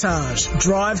Sportage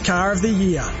Drive Car of the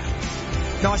Year.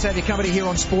 Nice to have your company here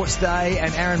on Sports Day,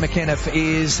 and Aaron McKenna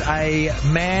is a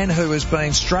man who has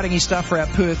been strutting his stuff for our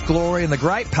Perth Glory, and the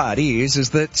great part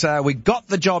is that we got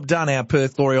the job done, our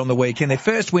Perth Glory, on the weekend, their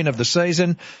first win of the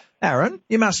season. Aaron,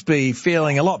 you must be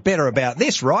feeling a lot better about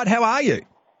this, right? How are you?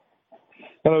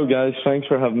 Hello, guys. Thanks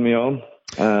for having me on.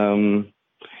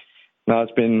 No,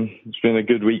 it's been a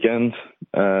good weekend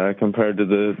compared to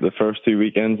the first two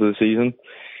weekends of the season.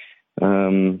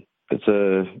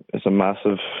 It's a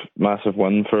massive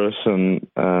win for us, and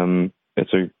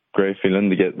it's a great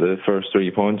feeling to get the first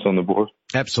 3 points on the board.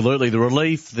 Absolutely. The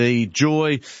relief, the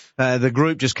joy, the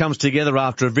group just comes together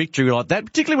after a victory like that,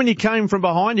 particularly when you came from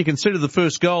behind. You considered the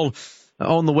first goal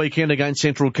on the weekend against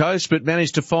Central Coast, but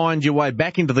managed to find your way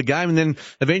back into the game and then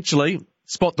eventually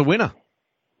spot the winner.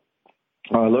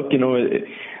 Look,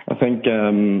 I think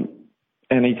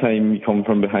any time you come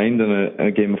from behind in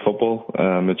a game of football,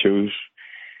 it shows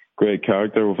great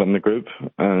character within the group,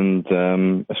 and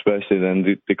especially then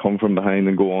they come from behind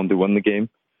and go on to win the game.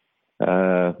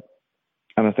 And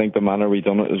I think the manner we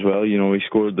done it as well, we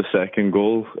scored the second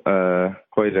goal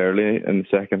quite early in the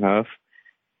second half,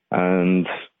 and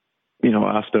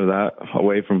after that,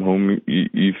 away from home,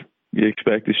 you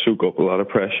expect to soak up a lot of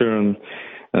pressure, and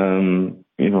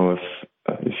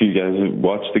if you guys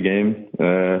watched the game,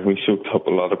 we soaked up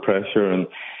a lot of pressure, and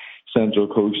Central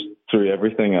Coast threw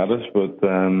everything at us, but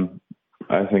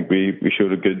I think we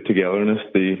showed a good togetherness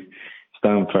to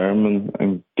stand firm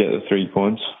and get the 3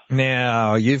 points.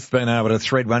 Now, you've been able to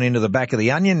thread one into the back of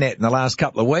the onion net in the last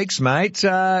couple of weeks, mate.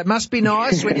 It must be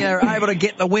nice when you're able to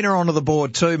get the winner onto the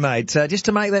board too, mate, just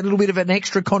to make that little bit of an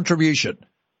extra contribution.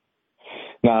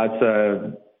 No, it's,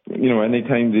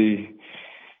 anytime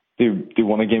they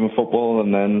won a game of football,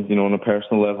 and then, on a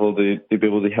personal level, they be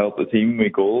able to help the team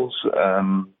with goals.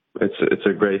 It's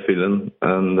a great feeling,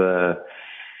 and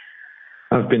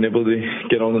I've been able to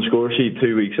get on the score sheet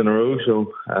 2 weeks in a row,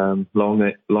 so long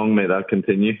may that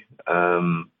continue.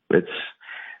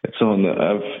 It's something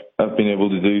that I've been able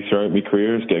to do throughout my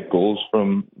career, is get goals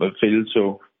from midfield,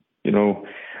 so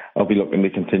I'll be looking to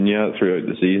continue that throughout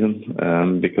the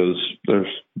season, because there's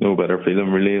no better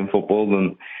feeling really in football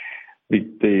than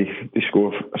they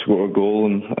score a goal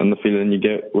and the feeling you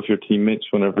get with your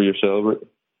teammates whenever you're celebrating.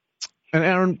 And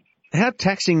Aaron, how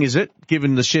taxing is it,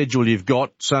 given the schedule you've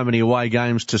got, so many away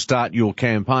games to start your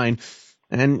campaign,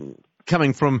 and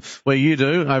coming from where you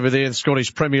do over there, the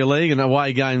Scottish Premier League, and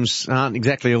away games aren't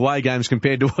exactly away games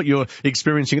compared to what you're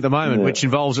experiencing at the moment, which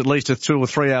involves at least a 2 or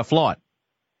 3 hour flight?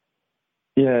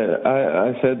 Yeah,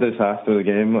 I said this after the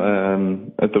game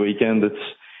at the weekend.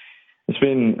 It's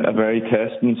been a very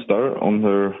testing start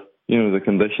under the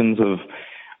conditions of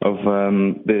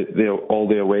all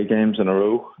the away games in a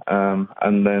row,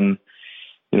 and then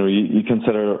you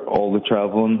consider all the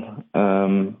travelling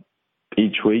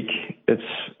each week. It's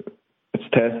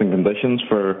testing conditions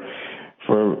for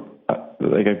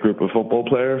like a group of football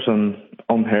players, and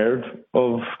unheard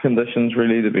of conditions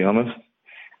really, to be honest.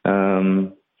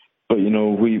 But we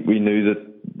knew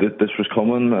that this was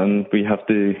coming, and we have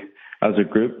to, as a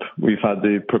group, we've had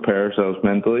to prepare ourselves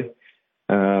mentally.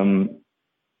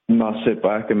 Not sit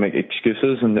back and make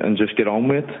excuses and just get on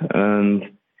with it.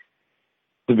 And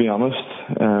to be honest,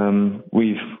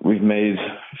 we've made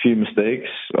a few mistakes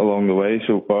along the way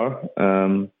so far.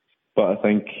 But I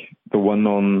think the one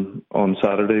on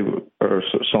Saturday or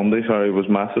Sunday, was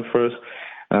massive for us.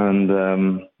 And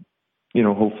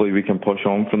hopefully we can push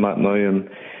on from that now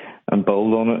and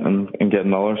build on it and get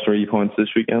another 3 points this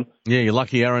weekend. Yeah, you're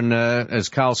lucky, Aaron, as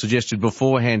Carl suggested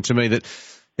beforehand to me, that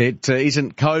it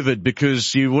isn't COVID,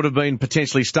 because you would have been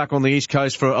potentially stuck on the East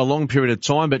Coast for a long period of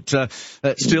time. But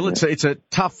still, it's a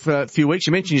tough few weeks.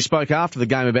 You mentioned you spoke after the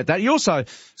game about that. You also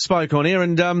spoke on air,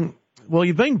 and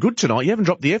you've been good tonight. You haven't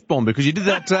dropped the F-bomb, because you did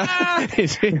that. You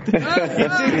did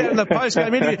that in the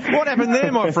post-game interview. What happened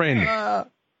there, my friend?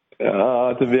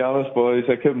 To be honest, boys,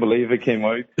 I couldn't believe it came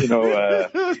out.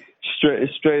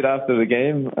 Straight after the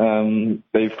game,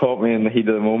 they've caught me in the heat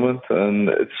of the moment, and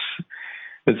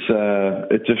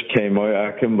it just came out.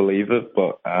 I couldn't believe it,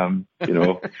 but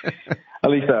at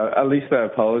least I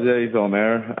apologise on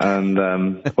air,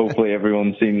 and hopefully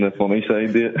everyone's seen the funny side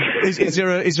of it. Is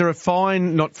there a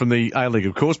fine, not from the A-League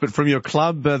of course, but from your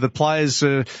club? The players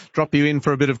drop you in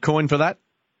for a bit of coin for that?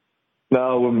 No,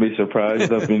 I wouldn't be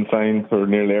surprised. I've been fined for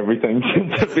nearly everything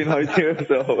since I've been out here,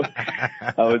 so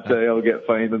I would say I'll get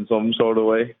fined in some sort of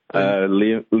way.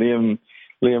 Liam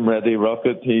Reddy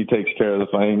Rocket, he takes care of the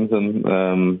fines,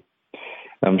 and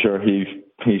I'm sure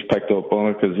he's picked up on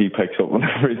it, because he picks up on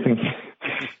everything.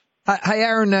 Hey,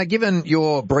 Aaron, given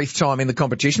your brief time in the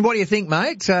competition, what do you think,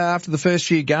 mate, after the first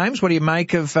few games? What do you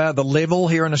make of the level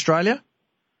here in Australia?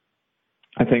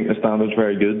 I think the standard's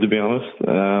very good, to be honest.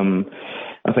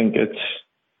 I think it's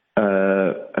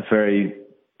a very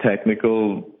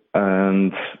technical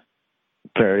and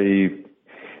very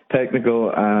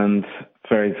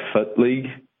fit league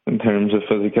in terms of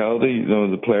physicality.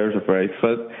 The players are very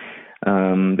fit.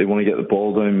 They want to get the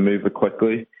ball down, move it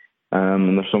quickly,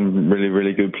 and there's some really,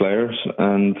 really good players.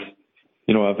 And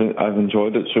I've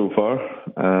enjoyed it so far.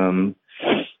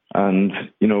 And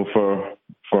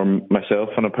for myself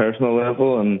on a personal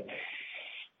level, and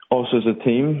also as a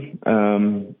team,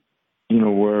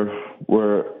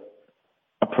 we're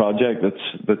a project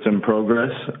that's in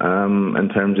progress in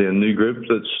terms of a new group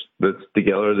that's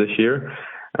together this year.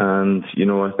 And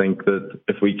I think that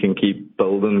if we can keep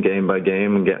building game by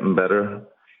game and getting better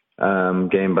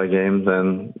game by game,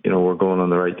 then we're going in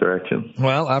the right direction.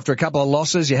 Well, after a couple of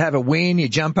losses, you have a win, you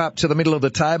jump up to the middle of the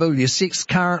table, you're sixth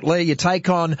currently, you take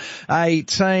on a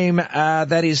team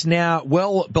that is now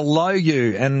well below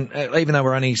you, and even though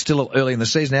we're only still early in the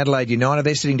season, Adelaide United,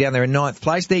 they're sitting down there in ninth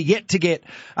place. They're yet to get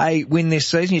a win this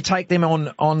season. You take them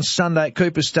on Sunday at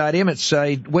Cooper Stadium. It's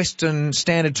a Western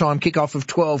Standard Time kickoff of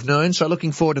 12 noon, so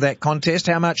looking forward to that contest.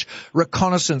 How much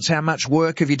reconnaissance, how much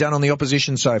work have you done on the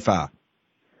opposition so far?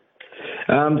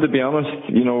 To be honest,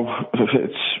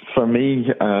 it's for me,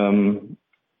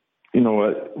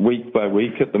 week by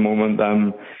week at the moment,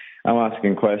 I'm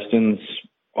asking questions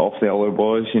of the other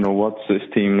boys. What's this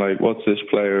team like? What's this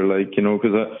player like?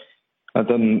 Because I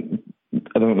don't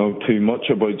know too much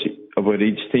about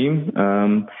each team.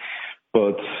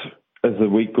 But as the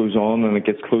week goes on and it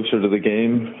gets closer to the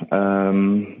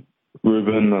game,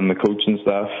 Ruben and the coaching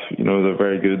staff, they're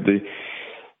very good.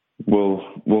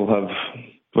 We'll have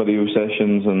video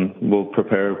sessions and we'll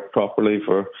prepare properly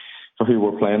for who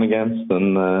we're playing against,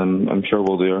 and I'm sure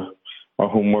we'll do our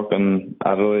homework in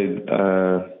Adelaide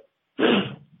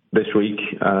this week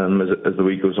as the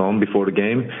week goes on before the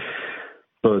game.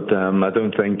 But I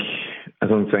don't think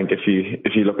if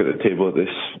you look at the table at this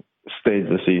stage of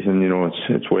the season,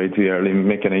 it's way too early to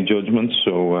make any judgments.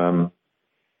 So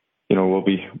we'll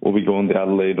be going to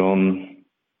Adelaide on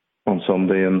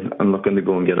Sunday and looking to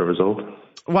go and get a result.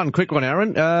 One quick one,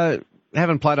 Aaron.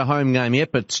 Haven't played a home game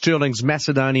yet, but Stirling's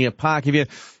Macedonia Park. Have you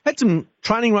had some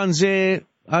training runs there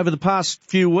over the past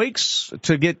few weeks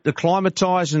to get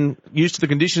acclimatised and used to the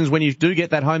conditions when you do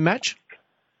get that home match?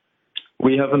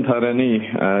 We haven't had any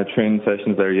training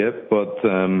sessions there yet, but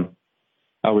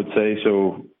I would say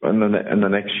so in the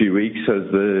next few weeks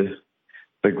as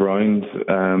the ground,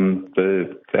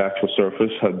 the actual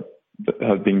surface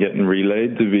had been getting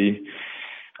relayed to be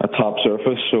a top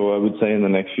surface. So I would say in the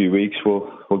next few weeks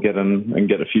we'll get in and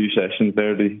get a few sessions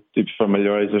there to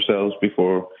familiarise ourselves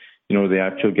before the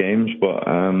actual games. But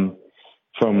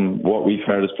from what we've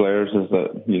heard as players is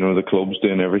that the club's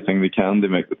doing everything they can to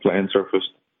make the playing surface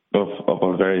of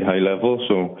a very high level.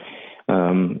 So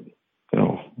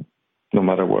no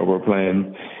matter where we're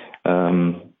playing,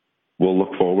 we'll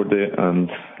look forward to it. And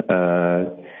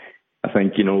I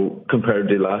think, compared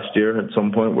to last year at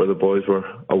some point where the boys were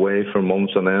away for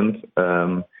months on end,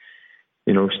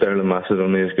 Stirling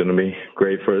Macedonia is going to be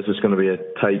great for us. It's going to be a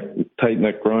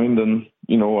tight-knit ground, and,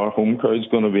 our home crowd's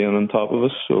going to be on top of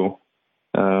us. So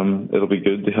it'll be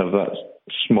good to have that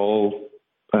small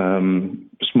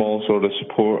sort of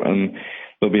support, and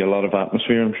there'll be a lot of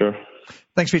atmosphere, I'm sure.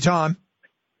 Thanks for your time.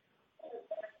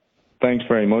 Thanks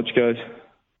very much, guys.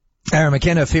 Aaron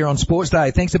McKenna here on Sports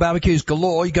Day. Thanks to Barbecues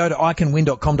Galore. You go to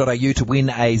iCanWin.com.au to win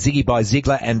a Ziggy by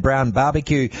Ziegler and Brown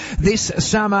barbecue this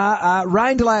summer.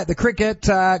 Rain delay at the cricket.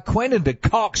 Quentin de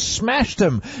Cox smashed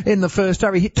him in the first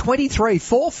over. He hit 23,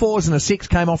 4 fours and a 6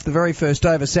 came off the very first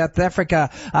over. South Africa,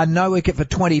 no wicket for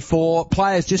 24.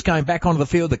 Players just going back onto the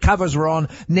field. The covers were on.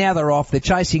 Now they're off. They're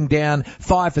chasing down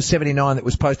 5 for 79 that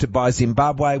was posted by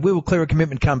Zimbabwe. We will clear a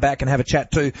commitment, come back and have a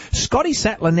chat to Scotty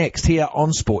Sattler next here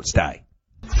on Sports Day.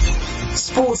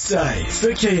 Sports Day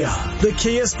for Kia. The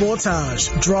Kia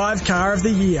Sportage Drive Car of the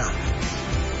Year.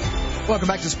 Welcome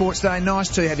back to Sports Day. Nice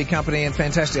to have your company and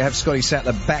fantastic to have Scotty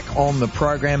Sattler back on the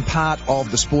program, part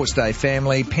of the Sports Day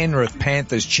family, Penrith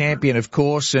Panthers champion, of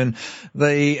course, and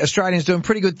the Australians doing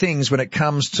pretty good things when it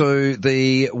comes to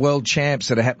the world champs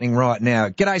that are happening right now.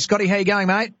 G'day, Scotty. How you going,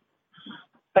 mate?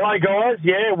 Hello, guys.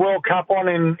 Yeah, World Cup on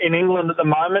in England at the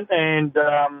moment, and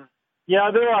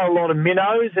there are a lot of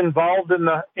minnows involved in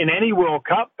any World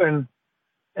Cup, and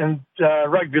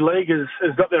rugby league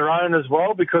has got their own as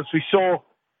well, because we saw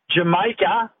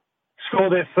Jamaica score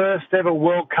their first ever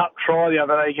World Cup try the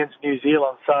other day against New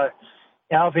Zealand. So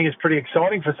I think it's pretty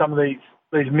exciting for some of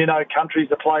these minnow countries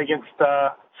to play against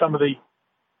some of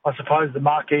the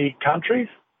marquee countries.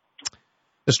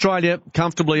 Australia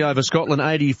comfortably over Scotland,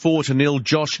 84-0.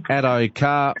 Josh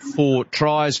Addo-Carr, 4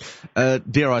 tries.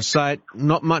 Dare I say it,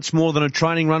 not much more than a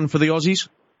training run for the Aussies?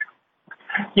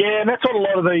 Yeah, and that's what a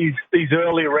lot of these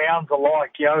early rounds are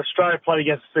like. You know, Australia played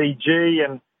against Fiji,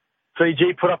 and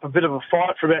Fiji put up a bit of a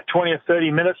fight for about 20 or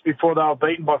 30 minutes before they were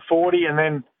beaten by 40, and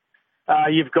then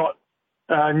you've got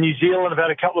New Zealand have had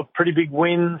a couple of pretty big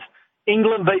wins.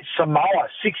 England beat Samoa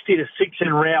 60-6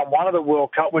 in round 1 of the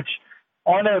World Cup, which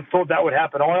I never thought that would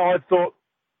happen. I thought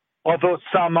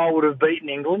Samoa would have beaten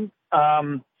England,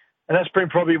 and that's been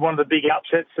probably one of the big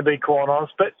upsets, to be quite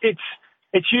honest. But it's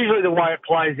usually the way it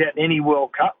plays out in any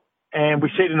World Cup, and we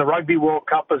see it in the Rugby World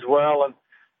Cup as well. And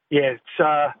yeah, it's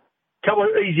a couple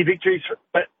of easy victories,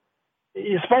 but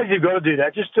I suppose you've got to do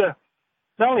that just to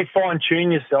not only fine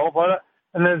tune yourself.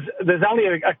 And there's only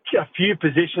a few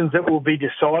positions that will be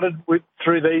decided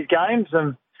through these games,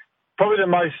 and probably the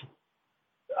most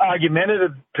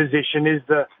argumentative position is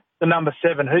the number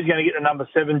 7. Who's going to get the number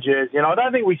 7 jersey? And I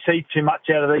don't think we see too much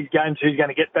out of these games who's going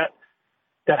to get that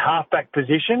halfback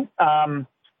position.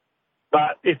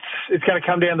 But it's going to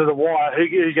come down to the wire.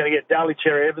 Who's going to get Daly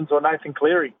Cherry Evans or Nathan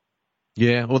Cleary?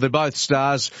 Yeah, well, they're both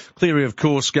stars. Cleary, of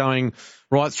course, going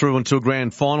right through until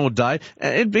grand final day.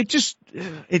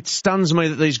 It stuns me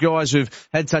that these guys who've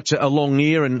had such a long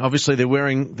year, and obviously they're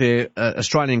wearing their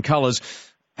Australian colours,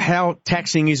 how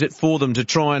taxing is it for them to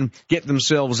try and get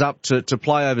themselves up to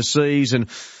play overseas and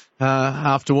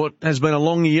after what has been a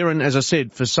long year, and as I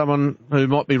said, for someone who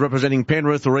might be representing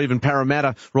Penrith or even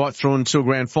Parramatta right through until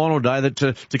grand final day, that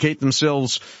to keep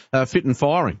themselves fit and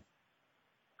firing.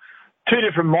 Two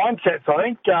different mindsets, I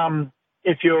think.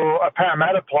 If you're a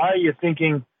Parramatta player, you're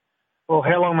thinking, well,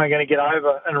 how long am I going to get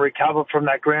over and recover from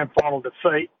that grand final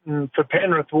defeat? And for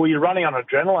Penrith, well, you're running on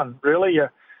adrenaline, really.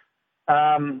 You're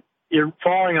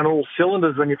firing on all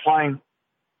cylinders when you're playing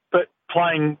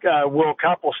World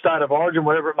Cup or State of Origin,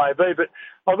 whatever it may be. But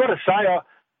I've got to say,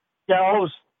 I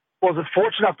wasn't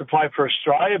fortunate enough to play for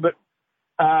Australia, but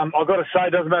I've got to say,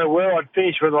 it doesn't matter where I'd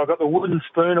finish, whether I got the wooden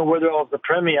spoon or whether I was the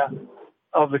premier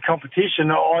of the competition.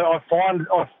 I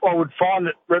would find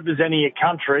that representing your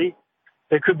country,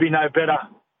 there could be no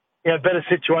better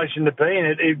situation to be in.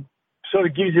 It sort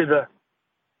of gives you the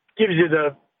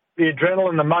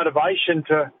adrenaline, the motivation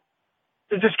to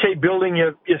just keep building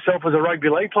yourself as a rugby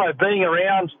league player. Being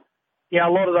around, a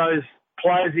lot of those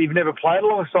players that you've never played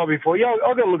alongside before.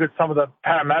 I've got to look at some of the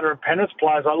Parramatta and Penrith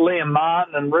players like Liam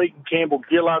Martin and Regan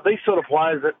Campbell-Gillard, these sort of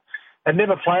players that have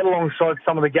never played alongside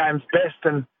some of the game's best,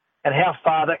 and how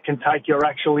far that can take your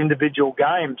actual individual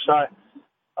game. So,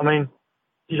 I mean,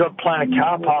 you're not playing a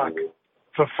car park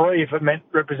for free if it meant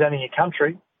representing your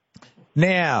country.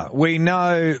 Now, we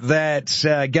know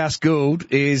that Gus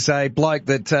Gould is a bloke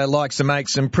that likes to make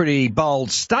some pretty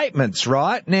bold statements,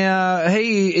 right? Now,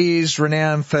 he is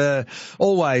renowned for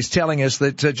always telling us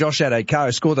that Josh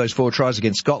Addo-Carr scored those 4 tries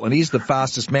against Scotland. He's the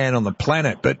fastest man on the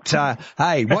planet. But,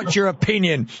 hey, what's your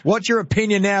opinion? What's your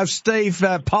opinion now of Steve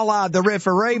Pollard, the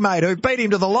referee, mate, who beat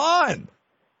him to the line?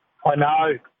 I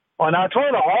know. It's one of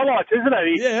the highlights, isn't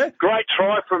it? Yeah. Great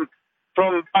try from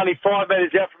only 5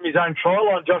 metres out from his own try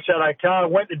line, Josh Addo-Carr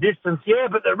went the distance. Yeah,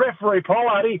 but the referee,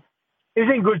 Pollard, he's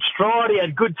in good stride. He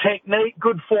had good technique,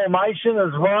 good formation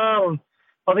as well. And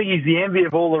I think he's the envy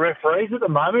of all the referees at the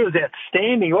moment. It was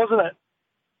outstanding, wasn't it?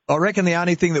 I reckon the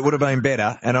only thing that would have been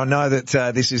better, and I know that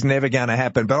this is never going to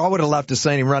happen, but I would have loved to have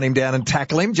seen him run him down and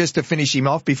tackle him just to finish him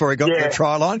off before he got to the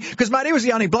try line. Because, mate, he was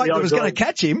the only bloke that was going to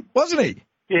catch him, wasn't he?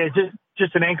 Yeah,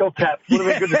 just an ankle tap. Would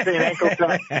have been good to see an ankle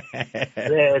tap.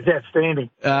 Yeah, it's outstanding.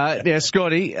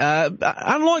 Scotty,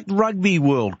 unlike Rugby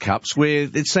World Cups, where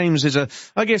it seems there's at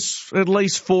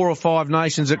least 4 or 5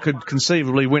 nations that could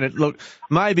conceivably win it. Look,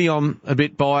 maybe I'm a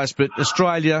bit biased, but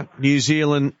Australia, New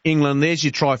Zealand, England, there's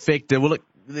your trifecta. Well,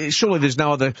 surely there's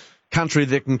no other country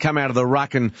that can come out of the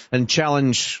ruck and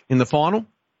challenge in the final?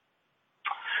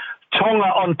 Tonga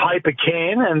on paper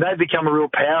can, and they've become a real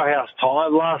powerhouse, Ty.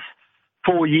 The last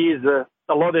 4 years, a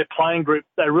lot of their playing group,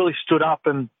 they really stood up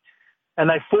and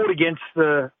they fought against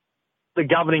the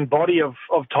governing body of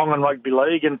Tongan Rugby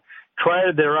League and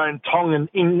created their own Tongan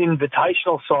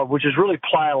invitational side, which is really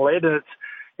player-led, and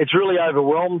it's really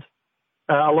overwhelmed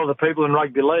a lot of the people in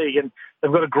Rugby League. And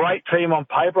they've got a great team on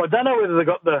paper. I don't know whether they've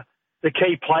got the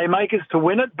key playmakers to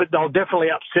win it, but they'll definitely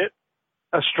upset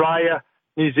Australia,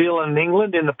 New Zealand and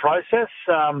England in the process.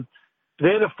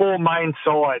 They're the 4 main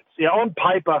sides. On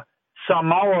paper,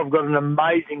 Samoa have got an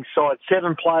amazing side.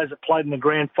 7 players that played in the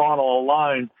grand final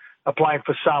alone are playing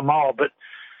for Samoa. But,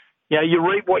 you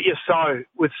reap what you sow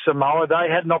with Samoa. They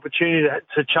had an opportunity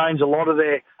to change a lot of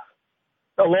their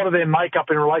makeup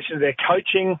in relation to their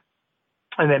coaching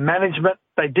and their management.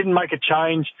 they didn't make a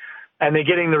change, and they're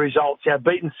getting the results.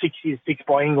 Beaten 60-6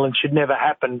 by England should never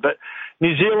happen. But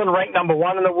New Zealand ranked number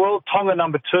 1 in the world, Tonga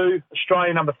number 2,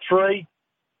 Australia number 3,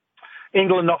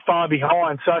 England not far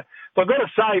behind. So I've got to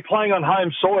say, playing on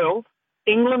home soil,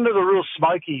 England are the real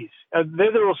smokies.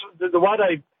 They're the way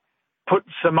they put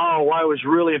Samoa away was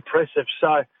really impressive. So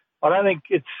I don't think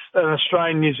it's an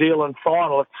Australian-New Zealand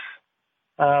final.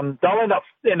 They'll end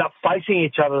up facing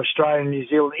each other, Australia and New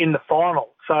Zealand, in the final.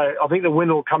 So I think the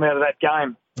winner will come out of that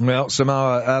game. Well,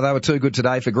 Samoa, they were too good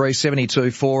today for Greece,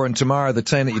 72-4, and tomorrow the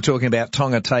team that you're talking about,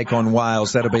 Tonga, take on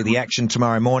Wales. That'll be the action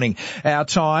tomorrow morning, our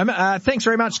time. Thanks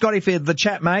very much, Scotty, for the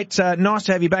chat, mate. Nice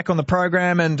to have you back on the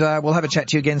program, and we'll have a chat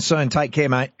to you again soon. Take care,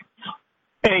 mate.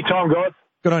 Anytime, guys.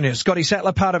 Good on you. Scotty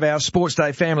Sattler, part of our Sports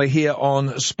Day family here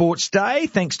on Sports Day.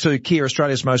 Thanks to Kia,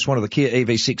 Australia's most wanted, the Kia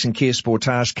EV6 and Kia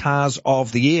Sportage Cars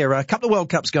of the Year. A couple of World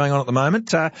Cups going on at the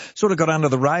moment. Sort of got under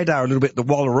the radar a little bit, the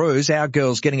Wallaroos. Our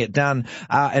girls getting it done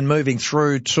and moving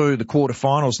through to the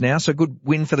quarterfinals now. So good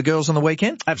win for the girls on the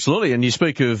weekend. Absolutely. And you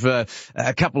speak of a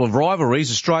couple of rivalries,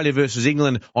 Australia versus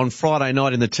England on Friday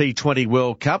night in the T20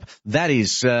 World Cup. That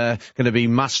is going to be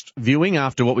must viewing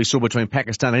after what we saw between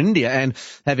Pakistan and India. And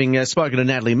having spoken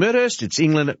to Natalie Murdhurst, it's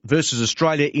England versus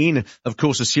Australia in, of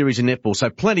course, a series in netball. So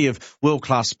plenty of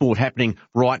world-class sport happening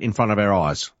right in front of our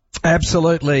eyes.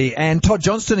 Absolutely. And Todd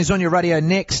Johnston is on your radio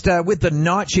next with the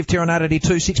night shift here on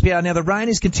 882 6PR. Now, the rain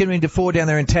is continuing to fall down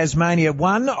there in Tasmania.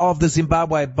 One of the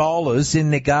Zimbabwe bowlers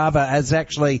in Negava has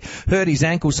actually hurt his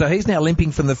ankle, so he's now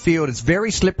limping from the field. It's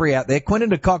very slippery out there. Quinton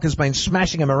de Kock has been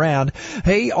smashing him around.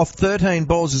 He, off 13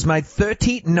 balls, has made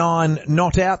 39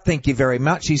 not out, thank you very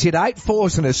much. He's hit 8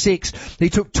 fours and a 6. He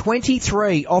took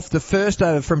 23 off the first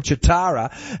over from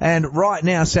Chitara. And right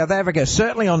now, South Africa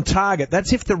certainly on target.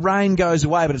 That's if the rain goes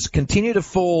away, but it's continue to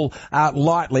fall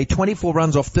lightly. 24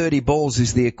 runs off 30 balls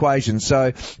is the equation.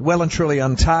 So well and truly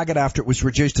on target after it was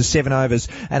reduced to 7 overs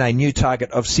and a new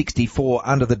target of 64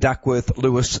 under the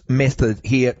Duckworth-Lewis method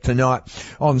here tonight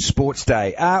on Sports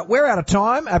Day. We're out of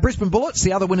time. Brisbane Bullets,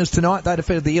 the other winners tonight, they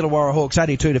defeated the Illawarra Hawks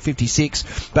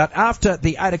 82-56. But after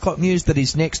the 8 o'clock news that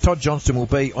is next, Todd Johnston will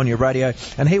be on your radio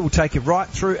and he will take you right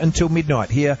through until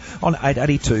midnight here on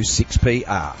 882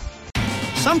 6PR.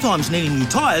 Sometimes needing new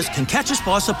tyres can catch us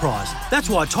by surprise. That's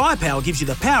why Tyre Power gives you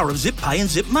the power of Zip Pay and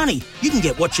Zip Money. You can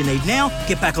get what you need now,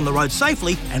 get back on the road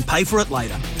safely and pay for it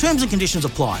later. Terms and conditions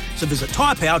apply. So visit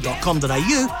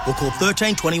tyrepower.com.au or call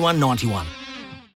 13 21 91.